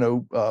back,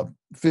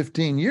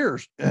 15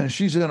 years, and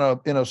she's in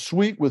a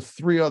suite with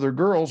 3 other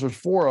girls. There's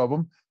 4 of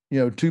them,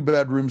 2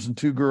 bedrooms and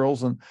 2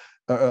 girls, and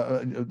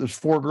there's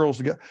 4 girls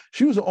together.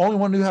 She was the only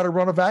one who knew how to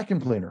run a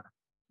vacuum cleaner.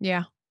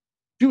 Yeah.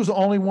 She was the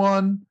only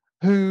one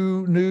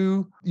who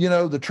knew,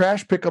 the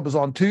trash pickup is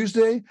on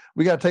Tuesday.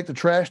 We got to take the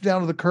trash down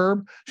to the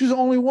curb. She's the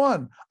only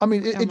one. I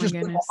mean, it just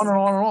went on and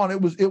on and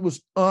on. It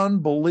was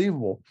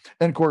unbelievable.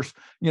 And of course,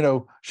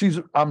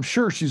 I'm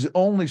sure she's the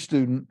only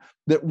student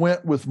that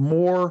went with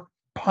more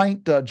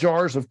pint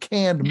jars of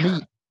canned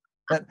meat.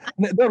 And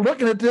they're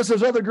looking at this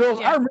as other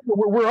girls. Yeah. I remember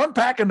we're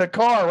unpacking the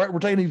car, right? We're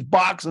taking these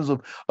boxes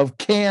of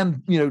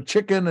canned,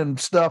 chicken and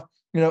stuff.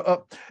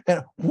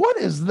 And what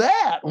is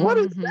that? What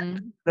is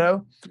that?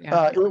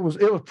 Yeah. It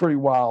was pretty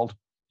wild.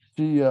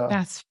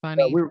 That's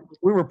funny.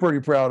 We were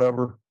pretty proud of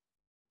her.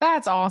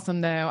 That's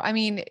awesome though. I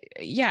mean,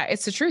 yeah,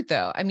 it's the truth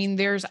though. I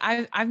mean,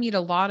 I've met a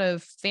lot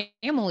of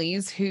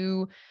families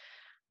who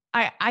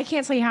I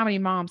can't tell you how many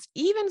moms,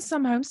 even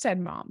some homestead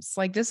moms,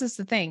 like this is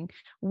the thing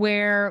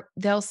where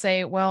they'll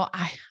say, well,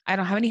 I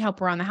don't have any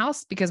help around the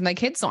house because my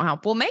kids don't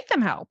help. We'll make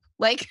them help.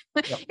 Like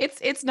yeah.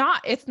 It's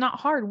not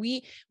hard.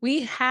 We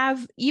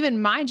have,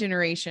 even my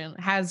generation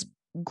has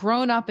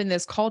grown up in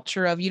this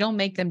culture of you don't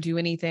make them do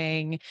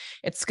anything.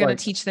 It's going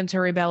to teach them to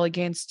rebel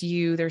against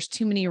you. There's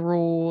too many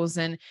rules.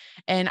 And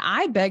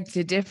I beg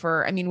to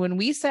differ. I mean, when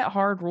we set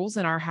hard rules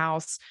in our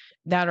house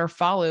that are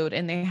followed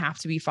and they have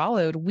to be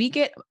followed, we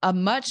get a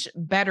much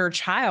better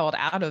child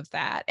out of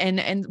that.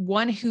 And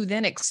one who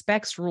then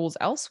expects rules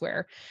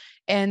elsewhere.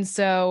 And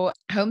so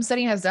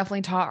homesteading has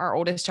definitely taught our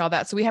oldest child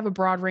that. So we have a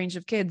broad range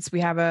of kids. We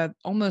have a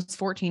almost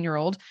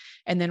 14-year-old,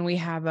 and then we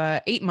have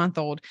a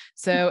 8-month-old.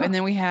 So, and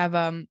then we have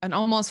an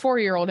almost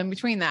 4-year-old in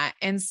between that.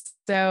 And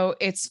so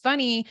it's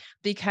funny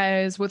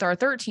because with our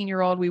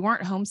 13-year-old, we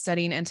weren't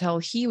homesteading until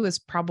he was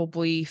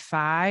probably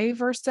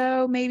 5 or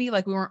so, maybe.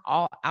 Like we weren't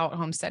all out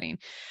homesteading,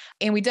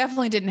 and we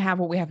definitely didn't have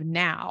what we have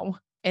now.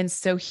 And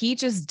so he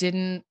just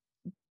didn't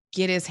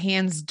get his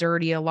hands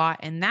dirty a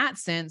lot in that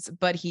sense,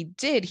 but he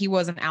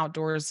was an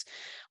outdoors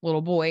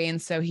little boy.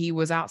 And so he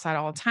was outside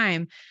all the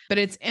time. But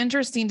it's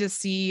interesting to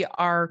see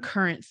our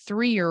current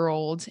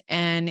 3-year-old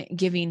and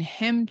giving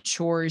him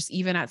chores,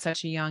 even at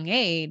such a young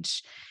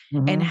age,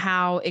 and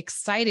how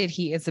excited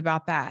he is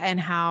about that, and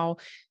how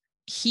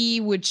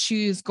he would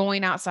choose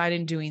going outside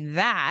and doing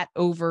that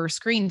over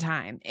screen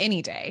time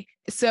any day.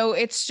 So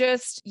it's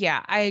just,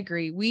 yeah, I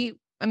agree.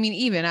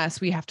 Even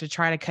us, we have to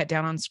try to cut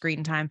down on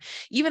screen time,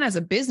 even as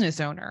a business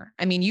owner.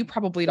 I mean, you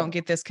probably don't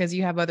get this because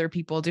you have other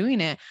people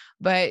doing it,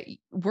 but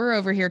we're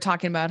over here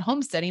talking about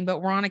homesteading, but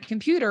we're on a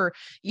computer,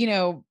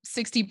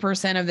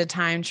 60% of the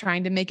time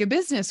trying to make a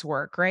business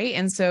work. Right.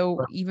 And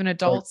so even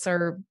adults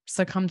are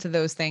succumb to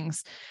those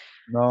things.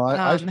 No,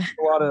 I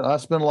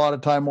spend a lot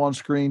of time on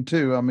screen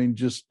too. I mean,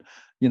 just,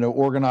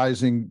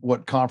 organizing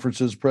what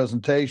conferences,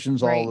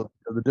 presentations, all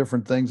the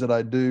different things that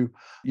I do,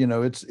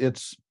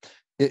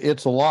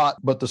 it's a lot,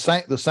 but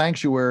the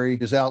sanctuary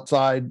is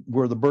outside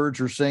where the birds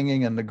are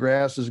singing and the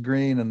grass is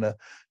green and the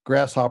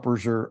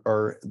grasshoppers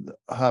are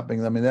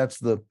hopping. I mean, that's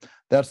the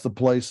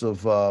place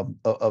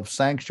of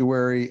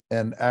sanctuary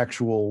and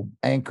actual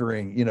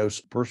anchoring,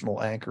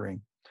 personal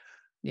anchoring.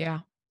 Yeah.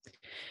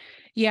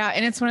 Yeah.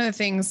 And it's one of the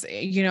things,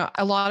 a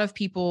lot of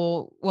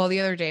people, well, the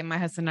other day, my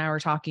husband and I were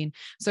talking.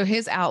 So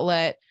his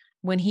outlet,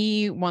 when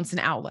he wants an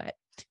outlet,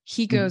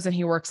 he goes and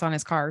he works on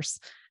his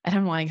cars. And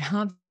I'm like,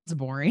 huh, that's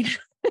boring.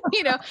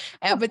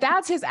 But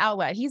that's his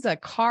outlet. He's a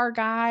car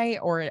guy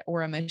or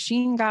a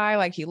machine guy.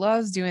 Like he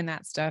loves doing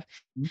that stuff.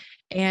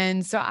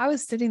 And so I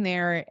was sitting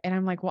there and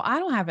I'm like, well, I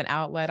don't have an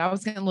outlet. I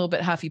was getting a little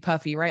bit huffy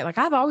puffy, right? Like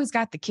I've always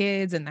got the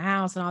kids and the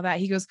house and all that.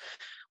 He goes,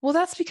 well,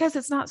 that's because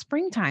it's not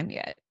springtime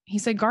yet. He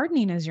said,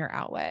 gardening is your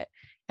outlet.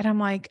 And I'm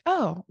like,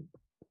 oh,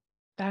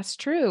 that's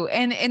true.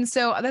 And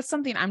so that's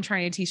something I'm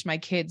trying to teach my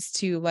kids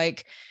too.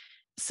 Like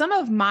some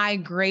of my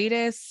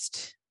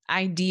greatest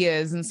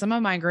ideas and some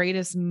of my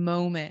greatest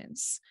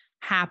moments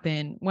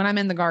happen when I'm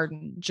in the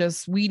garden,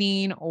 just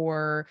weeding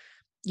or,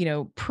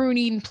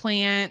 pruning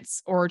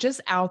plants or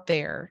just out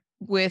there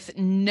with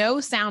no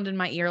sound in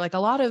my ear. Like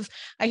I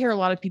hear a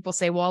lot of people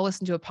say, well, I'll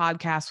listen to a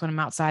podcast when I'm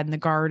outside in the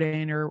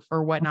garden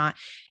or whatnot.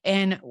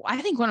 And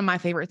I think one of my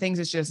favorite things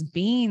is just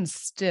being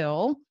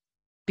still,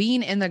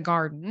 being in the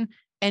garden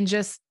and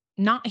just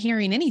not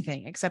hearing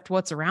anything except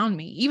what's around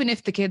me. Even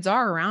if the kids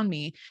are around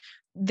me,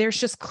 there's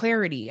just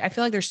clarity. I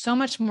feel like there's so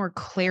much more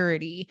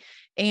clarity.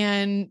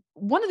 And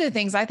one of the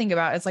things I think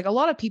about is like a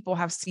lot of people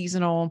have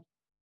seasonal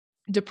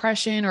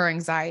depression or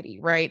anxiety,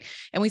 right?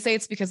 And we say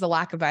it's because of the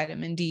lack of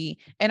vitamin D.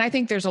 And I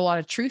think there's a lot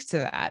of truth to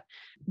that.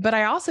 But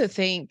I also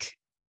think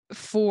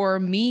for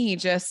me,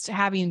 just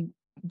having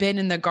been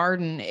in the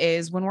garden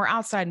is when we're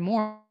outside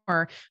more,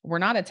 we're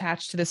not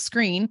attached to the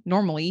screen.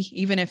 Normally,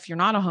 even if you're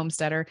not a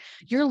homesteader,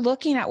 you're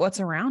looking at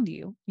what's around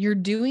you. You're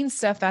doing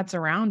stuff that's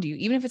around you.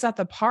 Even if it's at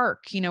the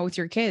park, with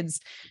your kids,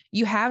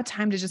 you have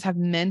time to just have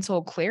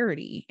mental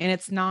clarity, and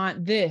it's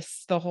not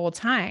this the whole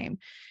time.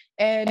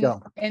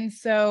 And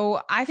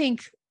so I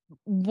think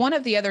one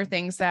of the other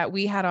things that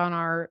we had on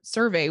our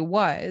survey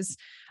was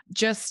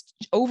just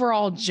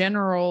overall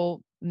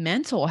general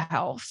mental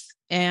health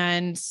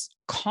and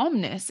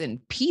calmness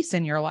and peace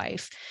in your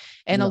life.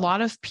 And a lot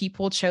of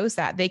people chose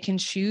that. They can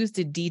choose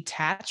to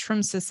detach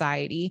from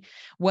society,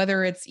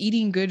 whether it's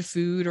eating good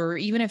food or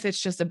even if it's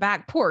just a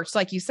back porch.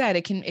 Like you said,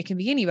 it can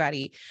be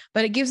anybody,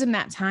 but it gives them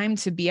that time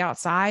to be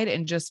outside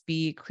and just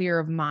be clear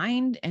of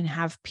mind and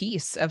have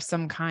peace of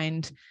some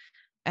kind.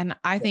 And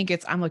I think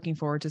I'm looking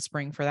forward to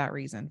spring for that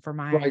reason, for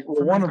my, right. Well,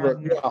 for my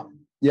garden.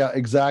 Yeah,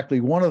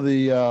 exactly. One of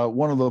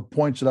the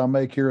points that I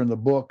make here in the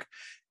book,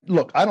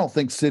 look, I don't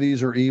think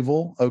cities are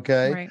evil.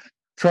 Okay. Right.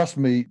 Trust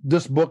me,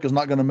 this book is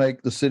not going to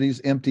make the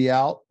cities empty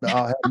out.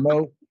 I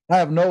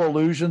have no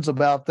illusions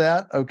about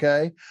that.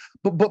 Okay.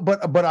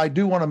 But I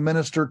do want to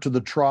minister to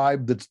the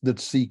tribe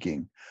that's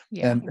seeking.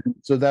 Yeah. And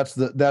so that's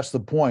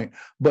the point.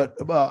 But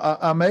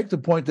I make the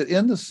point that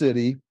in the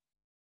city,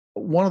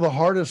 one of the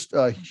hardest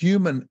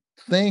human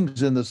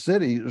things in the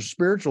city, or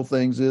spiritual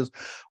things, is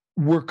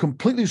we're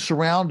completely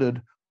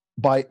surrounded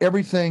by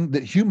everything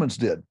that humans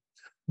did.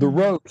 The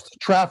roads, the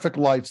traffic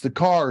lights, the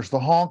cars, the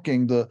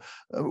honking,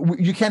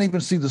 you can't even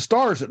see the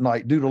stars at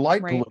night due to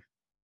light pollution.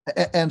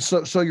 And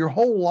so your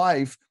whole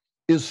life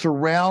is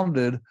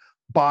surrounded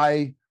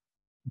by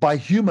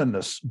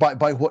humanness,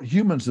 by what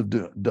humans have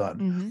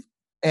done.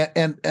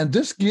 And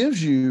this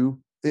gives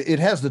you, it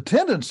has the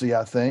tendency,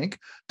 I think,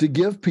 to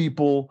give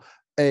people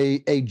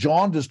a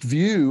jaundiced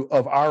view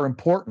of our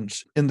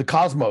importance in the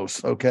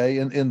cosmos, okay,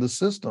 in the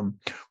system.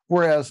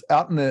 Whereas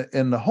out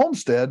in the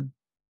homestead,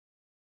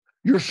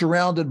 you're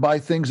surrounded by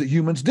things that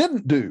humans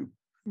didn't do.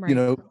 Right. You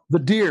know, the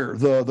deer,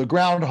 the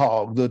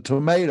groundhog, the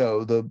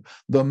tomato,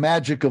 the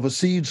magic of a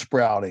seed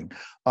sprouting.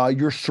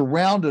 You're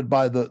surrounded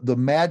by the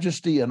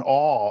majesty and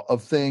awe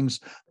of things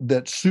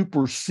that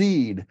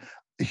supersede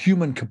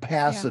human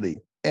capacity.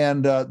 Yeah.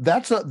 And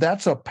that's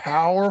a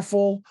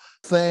powerful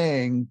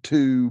thing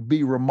to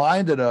be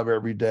reminded of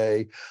every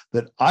day,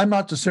 that I'm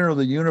not the center of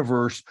the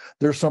universe.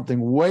 There's something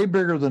way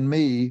bigger than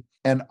me,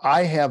 and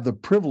I have the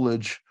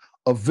privilege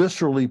of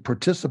viscerally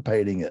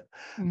participating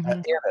in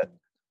it.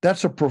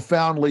 That's a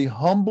profoundly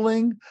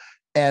humbling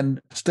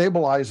and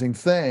stabilizing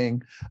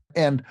thing.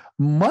 And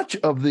much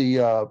of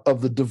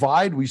the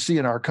divide we see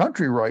in our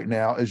country right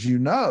now, as you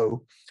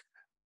know,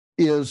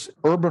 is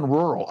urban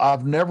rural.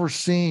 I've never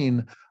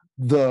seen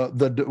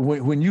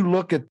when you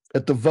look at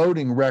the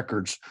voting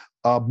records,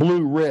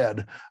 blue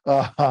red,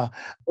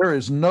 there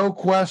is no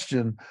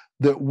question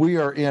that we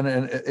are in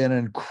an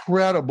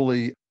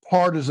incredibly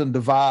partisan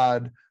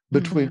divide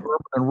between urban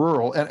and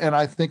rural. And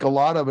I think a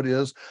lot of it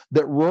is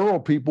that rural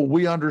people,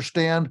 we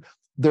understand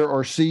there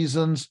are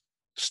seasons,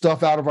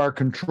 stuff out of our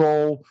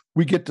control.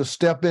 We get to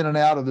step in and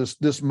out of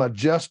this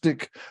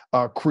majestic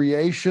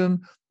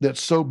creation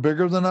that's so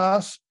bigger than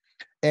us.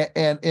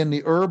 And in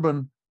the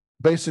urban,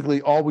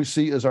 basically all we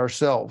see is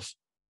ourselves.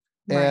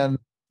 Right. And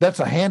that's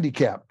a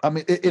handicap. I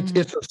mean,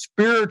 it's a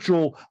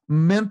spiritual,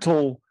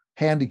 mental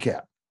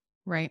handicap.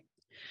 Right.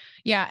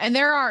 Yeah. And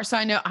so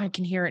I know I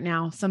can hear it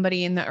now.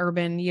 Somebody in the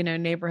urban,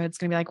 neighborhood's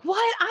going to be like,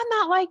 what? I'm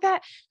not like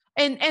that.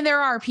 And there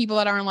are people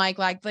that aren't like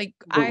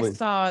Absolutely. I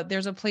saw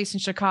there's a place in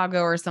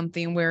Chicago or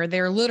something where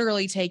they're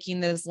literally taking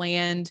this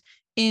land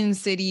in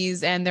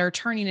cities and they're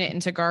turning it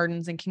into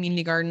gardens and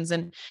community gardens.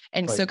 And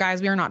right. So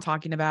guys, we are not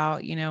talking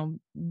about,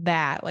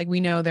 that. Like, we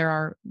know there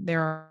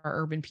are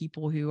urban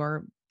people who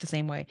are the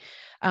same way.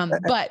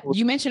 But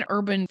you mentioned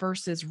urban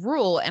versus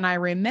rural. And I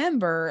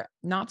remember,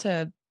 not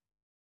to,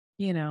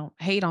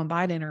 hate on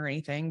Biden or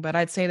anything, but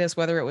I'd say this,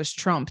 whether it was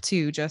Trump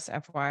too, just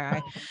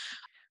FYI.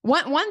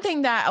 One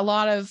thing that a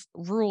lot of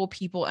rural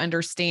people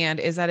understand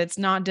is that it's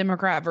not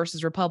Democrat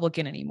versus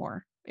Republican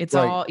anymore. It's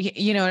right. all,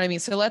 you know what I mean?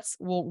 So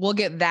we'll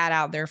get that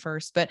out there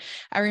first. But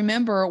I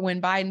remember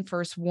when Biden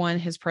first won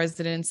his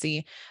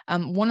presidency,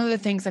 one of the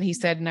things that he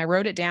said, and I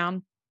wrote it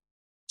down,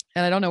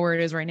 and I don't know where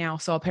it is right now,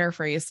 so I'll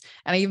paraphrase.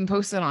 And I even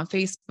posted it on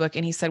Facebook,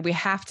 and he said, we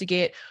have to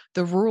get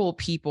the rural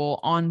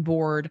people on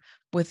board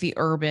with the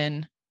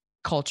urban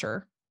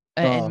culture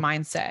and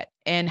mindset,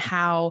 and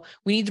how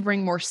we need to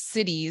bring more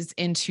cities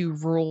into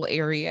rural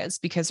areas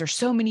because there's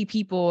so many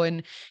people,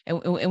 and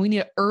we need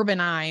to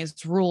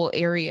urbanize rural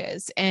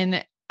areas.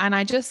 And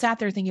I just sat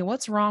there thinking,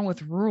 what's wrong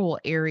with rural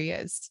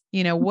areas?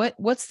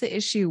 What's the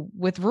issue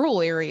with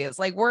rural areas?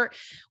 Like, we're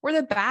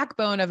the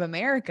backbone of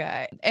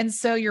America. And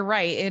so you're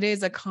right. It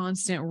is a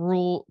constant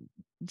rural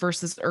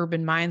versus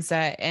urban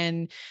mindset.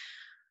 And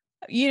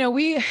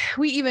we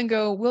even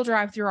we'll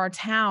drive through our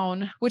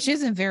town, which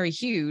isn't very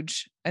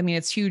huge. I mean,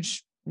 it's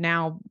huge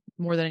now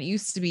more than it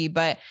used to be,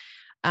 but,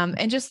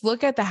 and just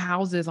look at the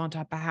houses on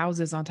top of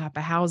houses on top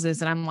of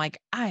houses. And I'm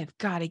like, I've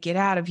got to get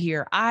out of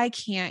here. I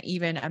can't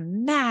even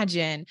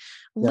imagine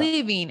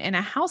living in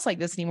a house like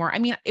this anymore. I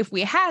mean, if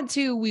we had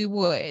to, we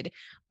would,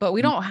 but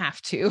we don't have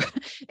to.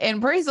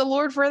 And praise the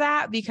Lord for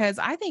that, because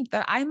I think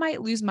that I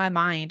might lose my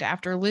mind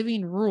after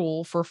living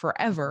rural for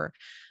forever.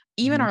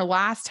 Even our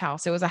last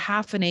house, it was a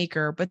half an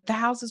acre, but the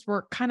houses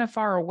were kind of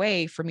far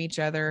away from each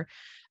other.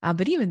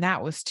 But even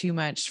that was too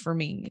much for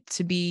me,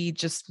 to be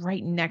just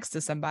right next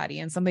to somebody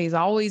and somebody's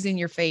always in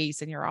your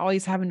face and you're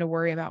always having to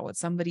worry about what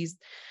somebody's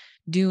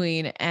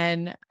doing.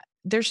 And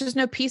there's just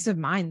no peace of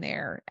mind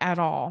there at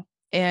all.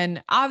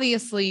 And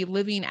obviously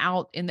living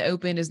out in the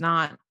open is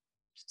not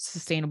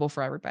sustainable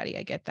for everybody.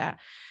 I get that.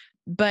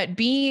 But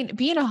being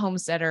a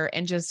homesteader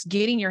and just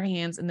getting your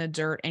hands in the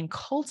dirt and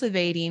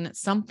cultivating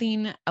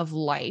something of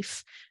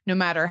life, no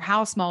matter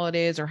how small it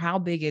is or how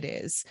big it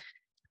is,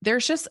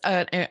 there's just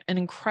an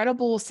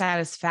incredible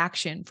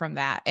satisfaction from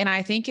that. And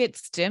I think it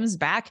stems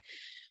back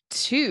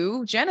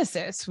to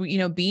Genesis,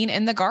 being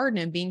in the garden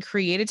and being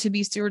created to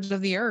be stewards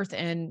of the earth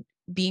and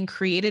being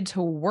created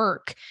to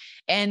work.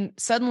 And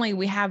suddenly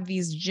we have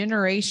these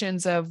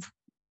generations of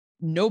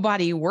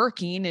nobody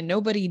working and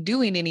nobody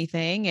doing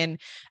anything. And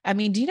I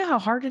mean, do you know how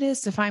hard it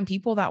is to find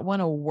people that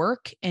want to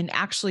work and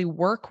actually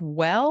work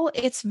well?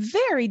 It's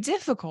very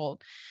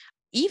difficult.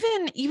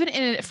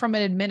 Even from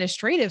an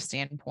administrative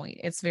standpoint,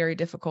 it's very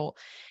difficult.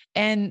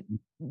 And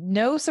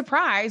no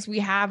surprise, we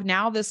have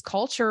now this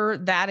culture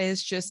that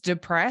is just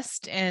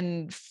depressed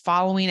and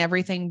following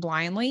everything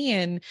blindly.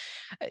 And,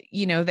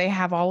 they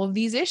have all of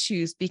these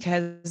issues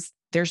because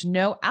there's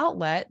no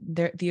outlet.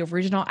 The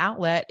original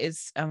outlet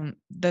is,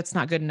 that's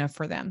not good enough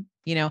for them.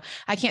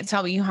 I can't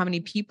tell you how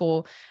many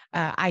people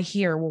I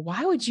hear, well,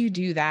 why would you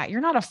do that? You're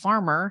not a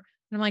farmer.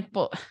 And I'm like,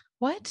 well,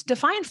 what?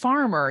 Define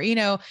farmer?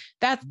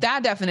 That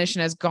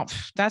definition has gone,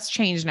 that's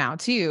changed now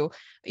too,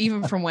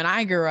 even from when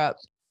I grew up.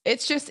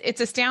 It's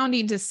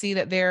astounding to see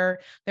that there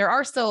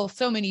are still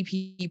so many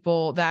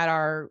people that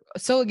are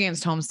so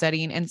against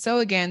homesteading and so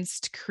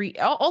against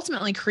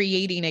ultimately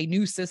creating a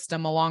new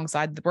system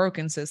alongside the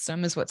broken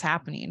system is what's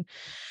happening.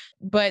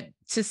 But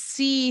to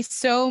see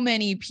so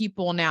many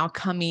people now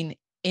coming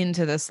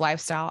into this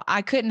lifestyle,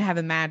 I couldn't have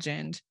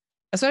imagined,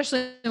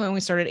 especially when we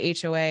started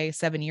HOA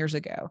 7 years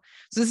ago.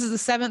 So this is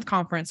the 7th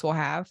conference we'll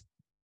have.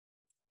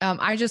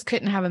 I just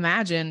couldn't have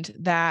imagined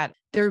that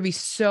there would be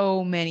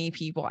so many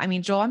people. I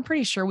mean, Joel, I'm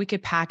pretty sure we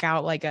could pack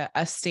out like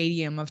a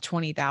stadium of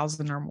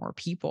 20,000 or more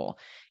people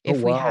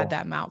if we had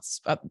that amount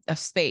of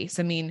space.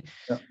 I mean,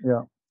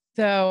 yeah.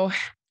 So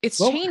it's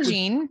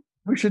changing.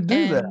 We should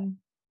do that.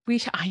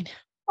 I know.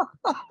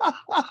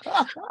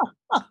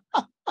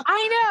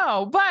 I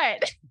know,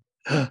 but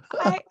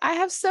I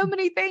have so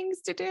many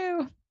things to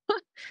do.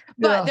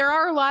 But there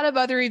are a lot of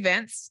other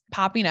events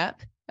popping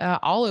up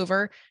all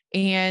over.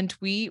 And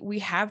we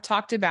have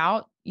talked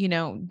about,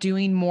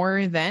 doing more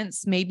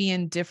events, maybe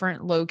in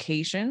different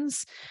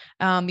locations.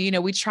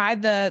 We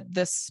tried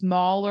the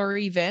smaller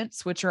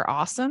events, which are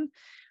awesome,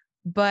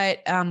 but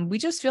we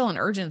just feel an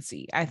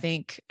urgency. I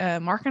think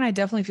Mark and I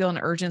definitely feel an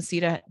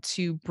urgency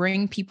to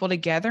bring people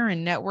together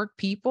and network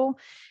people.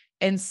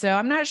 And so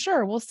I'm not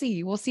sure. We'll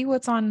see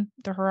what's on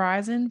the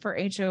horizon for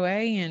HOA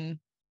and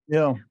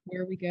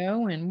where we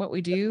go and what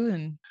we do.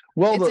 And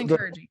it's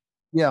encouraging.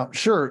 Yeah,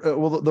 sure.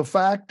 Well, the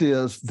fact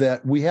is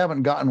that we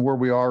haven't gotten where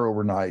we are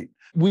overnight.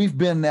 We've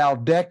been now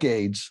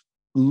decades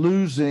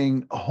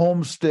losing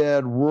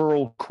homestead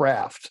rural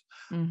craft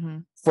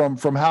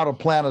from how to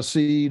plant a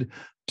seed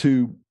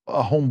to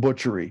a home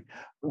butchery.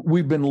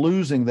 We've been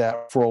losing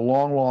that for a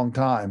long, long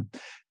time.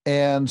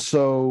 And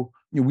so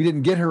we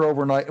didn't get here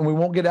overnight and we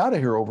won't get out of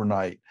here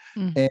overnight.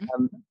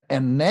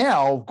 And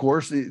now, of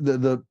course,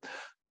 the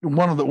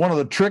one of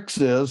the tricks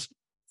is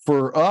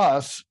for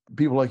us,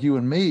 people like you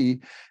and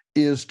me,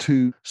 is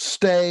to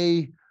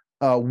stay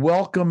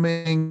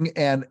welcoming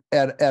and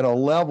at a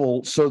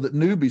level so that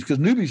because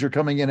newbies are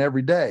coming in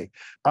every day.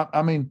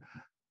 I mean,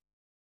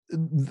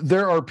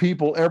 there are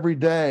people every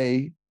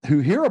day who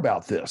hear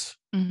about this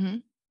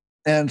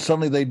and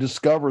suddenly they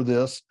discover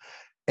this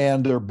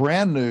and they're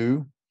brand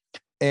new.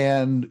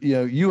 And,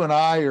 you and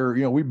I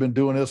are, we've been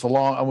doing this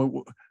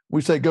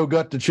we say, go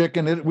gut the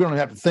chicken. We don't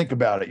have to think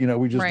about it.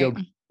 We just go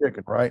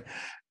chicken, right?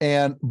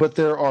 But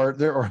there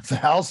are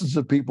thousands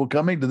of people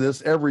coming to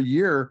this every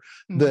year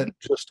that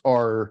just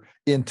are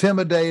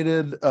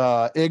intimidated,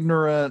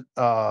 ignorant,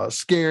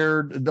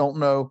 scared, don't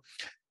know.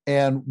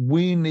 And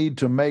we need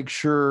to make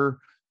sure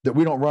that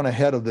we don't run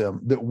ahead of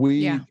them, that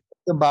we take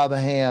them by the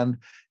hand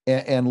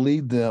and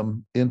lead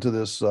them into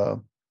this.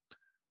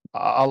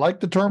 I like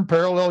the term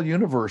parallel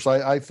universe.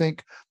 I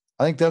think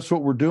that's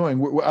what we're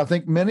doing. I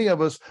think many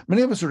of us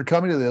that are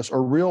coming to this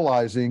are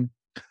realizing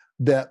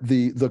that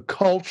the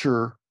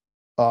culture's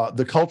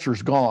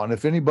gone.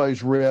 If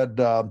anybody's read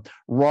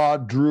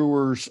Rod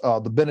Drewer's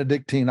The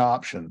Benedictine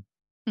Option,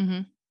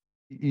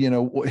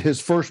 his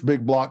first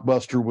big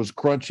blockbuster was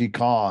Crunchy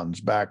Cons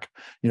back,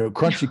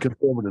 Crunchy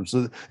Conservatives.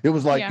 So it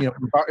was like,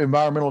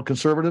 environmental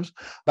conservatives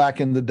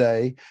back in the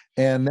day.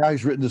 And now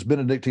he's written this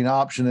Benedictine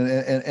Option.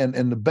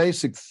 And the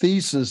basic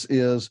thesis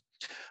is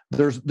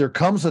there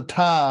comes a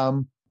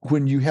time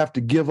when you have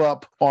to give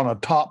up on a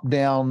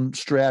top-down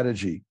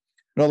strategy.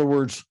 In other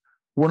words,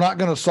 we're not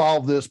going to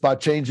solve this by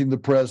changing the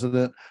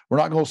president. We're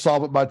not going to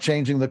solve it by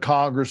changing the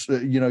Congress,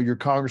 your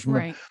congressman.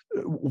 Right.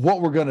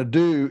 What we're going to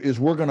do is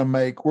we're going to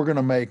make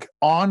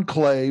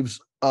enclaves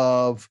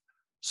of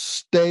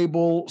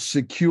stable,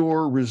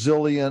 secure,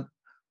 resilient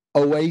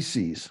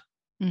oases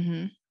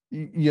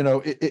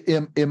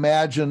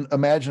imagine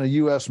a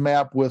U.S.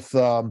 map with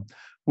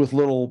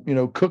little,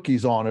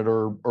 cookies on it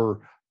or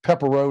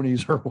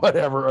pepperonis or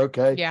whatever.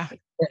 Okay. Yeah.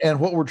 And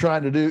what we're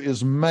trying to do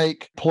is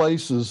make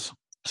places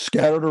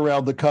scattered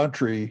around the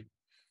country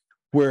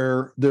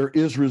where there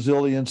is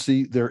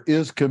resiliency, there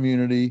is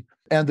community,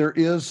 and there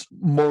is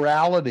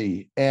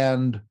morality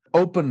and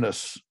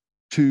openness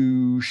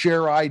to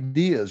share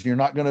ideas. You're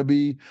not going to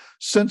be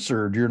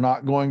censored. You're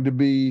not going to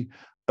be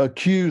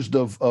accused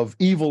of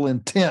evil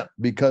intent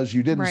because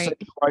you didn't say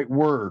the right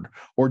word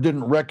or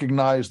didn't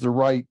recognize the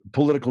right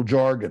political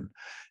jargon.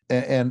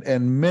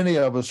 And many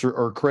of us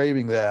are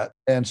craving that.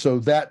 And so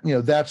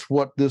that's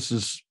what this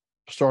is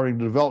starting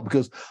to develop,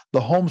 because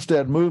the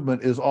homestead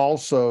movement is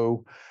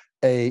also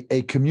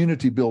a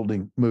community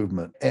building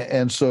movement.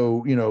 And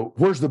so,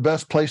 where's the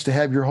best place to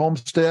have your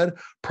homestead?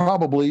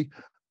 Probably,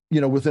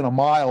 within a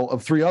mile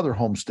of 3 other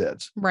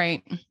homesteads.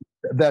 Right.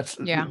 That's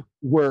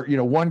where,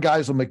 one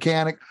guy's a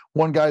mechanic,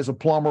 one guy's a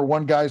plumber,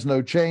 one guy's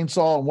no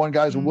chainsaw, and one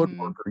guy's a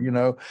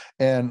woodworker,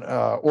 and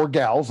or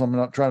gals. I'm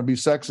not trying to be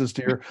sexist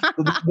here.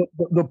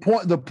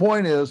 The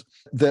point is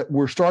that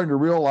we're starting to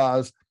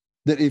realize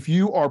that if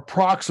you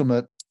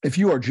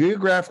are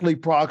geographically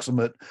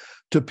proximate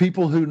to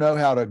people who know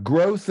how to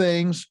grow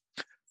things,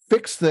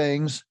 fix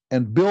things,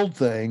 and build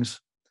things,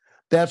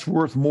 that's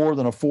worth more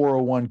than a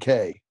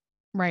 401k.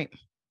 Right.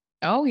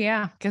 Oh,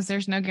 yeah, because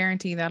there's no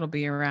guarantee that'll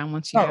be around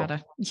once you know how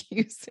to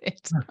use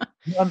it.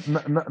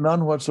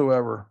 None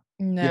whatsoever.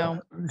 No.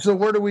 Yeah. So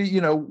where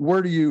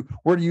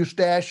do you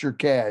stash your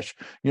cash?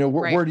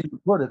 Where do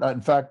you put it?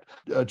 In fact,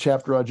 a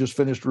chapter I just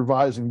finished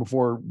revising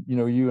before,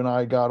 you and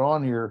I got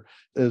on here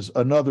is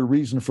another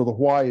reason for the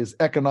why is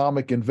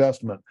economic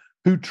investment.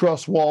 Who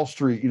trusts Wall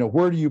Street?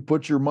 Where do you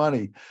put your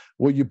money?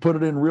 Well, you put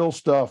it in real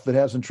stuff that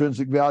has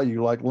intrinsic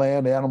value, like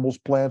land, animals,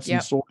 plants,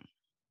 and soil.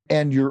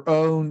 And your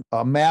own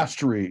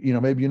mastery,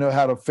 maybe you know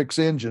how to fix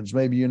engines,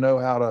 maybe you know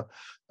how to,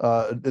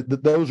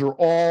 those are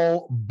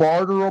all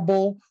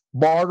barterable,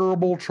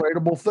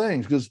 tradable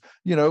things. Because,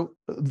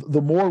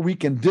 the more we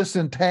can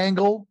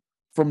disentangle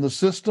from the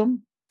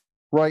system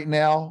right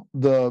now,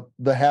 the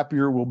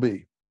happier we'll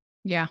be.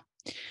 Yeah.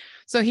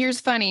 So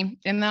here's funny,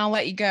 and then I'll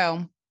let you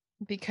go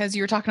because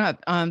you were talking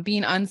about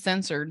being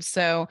uncensored.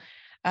 So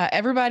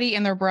everybody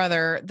and their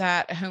brother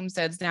that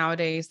homesteads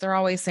nowadays, they're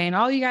always saying,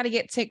 "Oh, you got to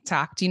get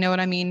TikTok." Do you know what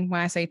I mean when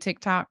I say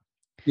TikTok?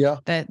 Yeah.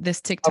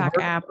 This TikTok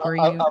app where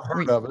I've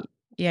heard of it.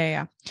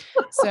 Yeah.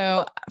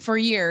 So for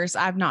years,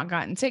 I've not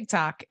gotten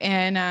TikTok.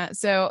 And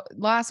so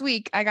last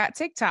week I got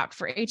TikTok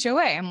for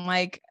HOA. I'm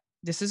like,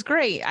 this is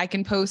great. I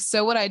can post.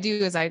 So what I do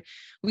is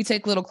we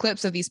take little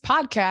clips of these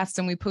podcasts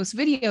and we post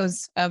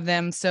videos of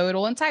them. So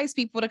it'll entice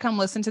people to come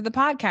listen to the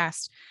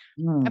podcast.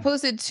 I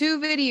posted 2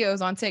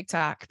 videos on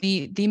TikTok,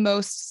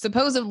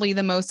 supposedly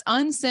the most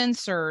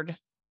uncensored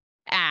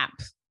app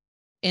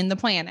in the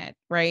planet,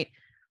 right?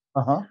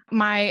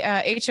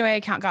 My HOA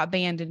account got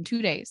banned in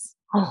 2 days.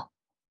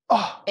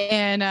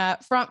 And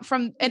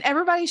from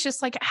everybody's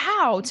just like,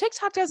 how?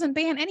 TikTok doesn't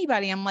ban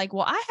anybody. I'm like,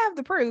 well, I have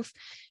the proof,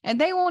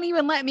 and they won't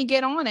even let me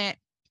get on it.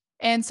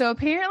 And so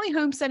apparently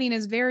homesteading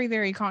is very,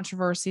 very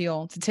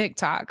controversial to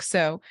TikTok.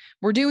 So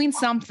we're doing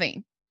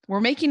something.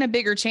 We're making a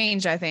bigger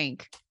change, I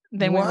think,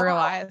 than we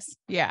realize.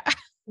 Yeah. I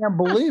can't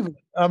believe it.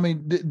 I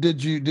mean,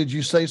 did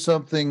you say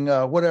something,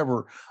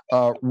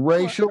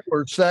 racial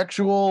or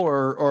sexual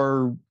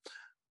or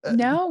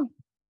no?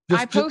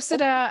 I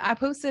posted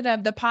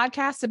the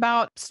podcast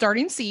about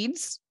starting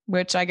seeds,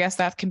 which I guess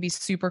that can be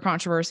super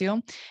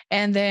controversial.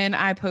 And then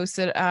I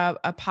posted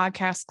a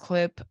podcast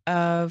clip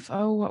of,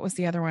 what was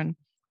the other one?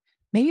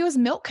 Maybe it was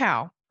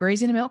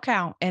grazing a milk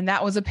cow. And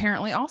that was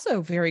apparently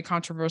also very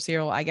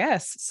controversial, I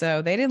guess.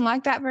 So they didn't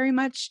like that very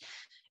much.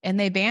 And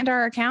they banned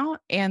our account,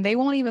 and they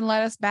won't even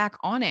let us back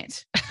on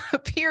it.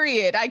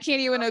 Period. I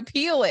can't even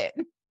appeal it.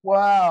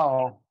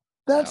 Wow.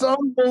 That's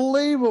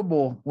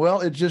unbelievable.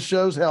 Well, it just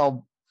shows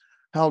how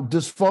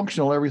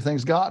dysfunctional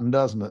everything's gotten,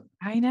 doesn't it?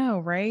 I know,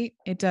 right?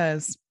 It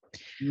does.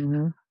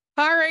 Mm-hmm.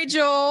 All right,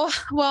 Joel.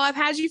 Well, I've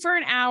had you for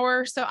an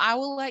hour, so I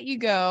will let you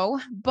go.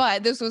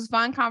 But this was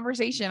fun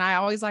conversation. I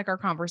always like our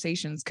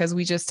conversations because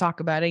we just talk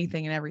about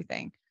anything and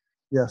everything.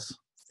 Yes.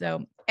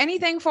 So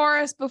anything for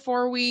us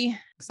before we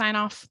sign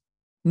off?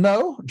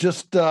 No,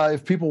 just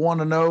if people want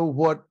to know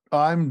what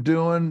I'm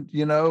doing,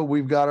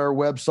 we've got our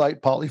website,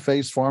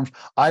 Polyface Farms.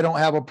 I don't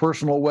have a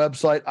personal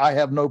website. I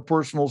have no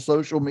personal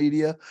social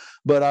media,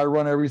 but I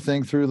run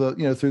everything through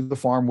the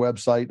farm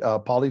website,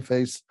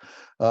 Polyface.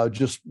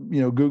 Just,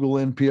 Google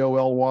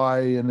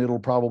NPOLY and it'll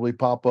probably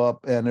pop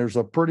up. And there's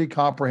a pretty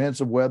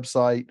comprehensive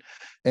website.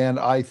 And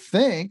I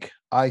think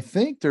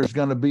there's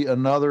going to be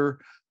another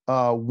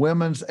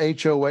women's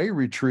HOA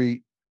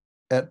retreat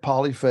at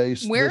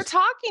Polyface. We're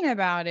talking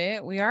about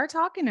it. We are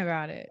talking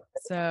about it.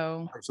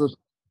 So it's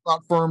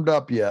not firmed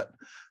up yet.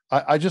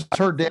 I just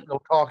heard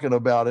Daniel talking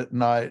about it,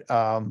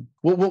 and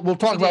we'll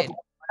talk about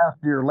last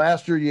year.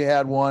 Last year you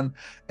had one,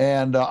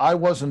 and I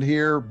wasn't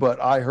here, but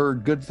I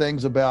heard good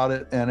things about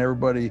it, and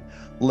everybody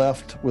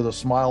left with a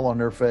smile on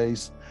their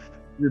face.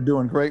 You're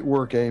doing great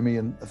work, Amy,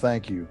 and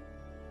thank you.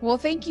 Well,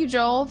 thank you,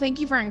 Joel. Thank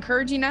you for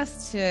encouraging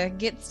us to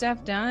get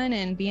stuff done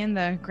and being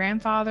the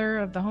grandfather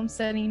of the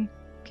homesteading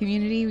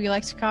community, we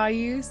like to call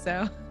you.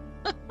 So,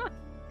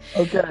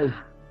 Okay.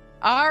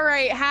 All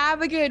right.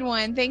 Have a good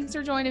one. Thanks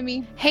for joining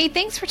me. Hey,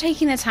 thanks for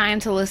taking the time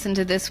to listen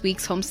to this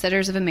week's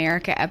Homesteaders of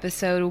America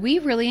episode. We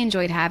really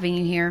enjoyed having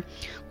you here.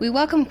 We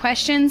welcome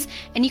questions,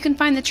 and you can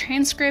find the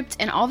transcript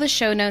and all the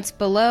show notes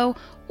below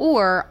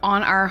or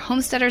on our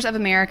Homesteaders of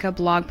America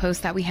blog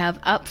post that we have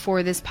up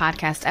for this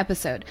podcast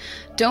episode.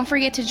 Don't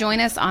forget to join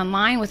us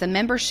online with a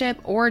membership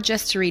or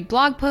just to read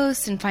blog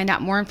posts and find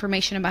out more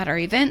information about our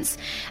events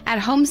at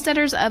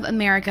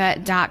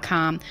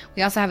homesteadersofamerica.com.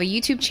 We also have a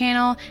YouTube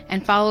channel,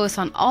 and follow us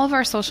on all of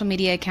our social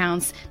media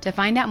accounts to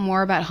find out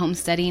more about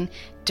homesteading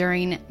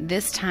during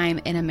this time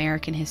in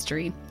American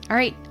history. All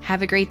right,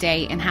 have a great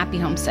day and happy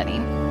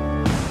homesteading.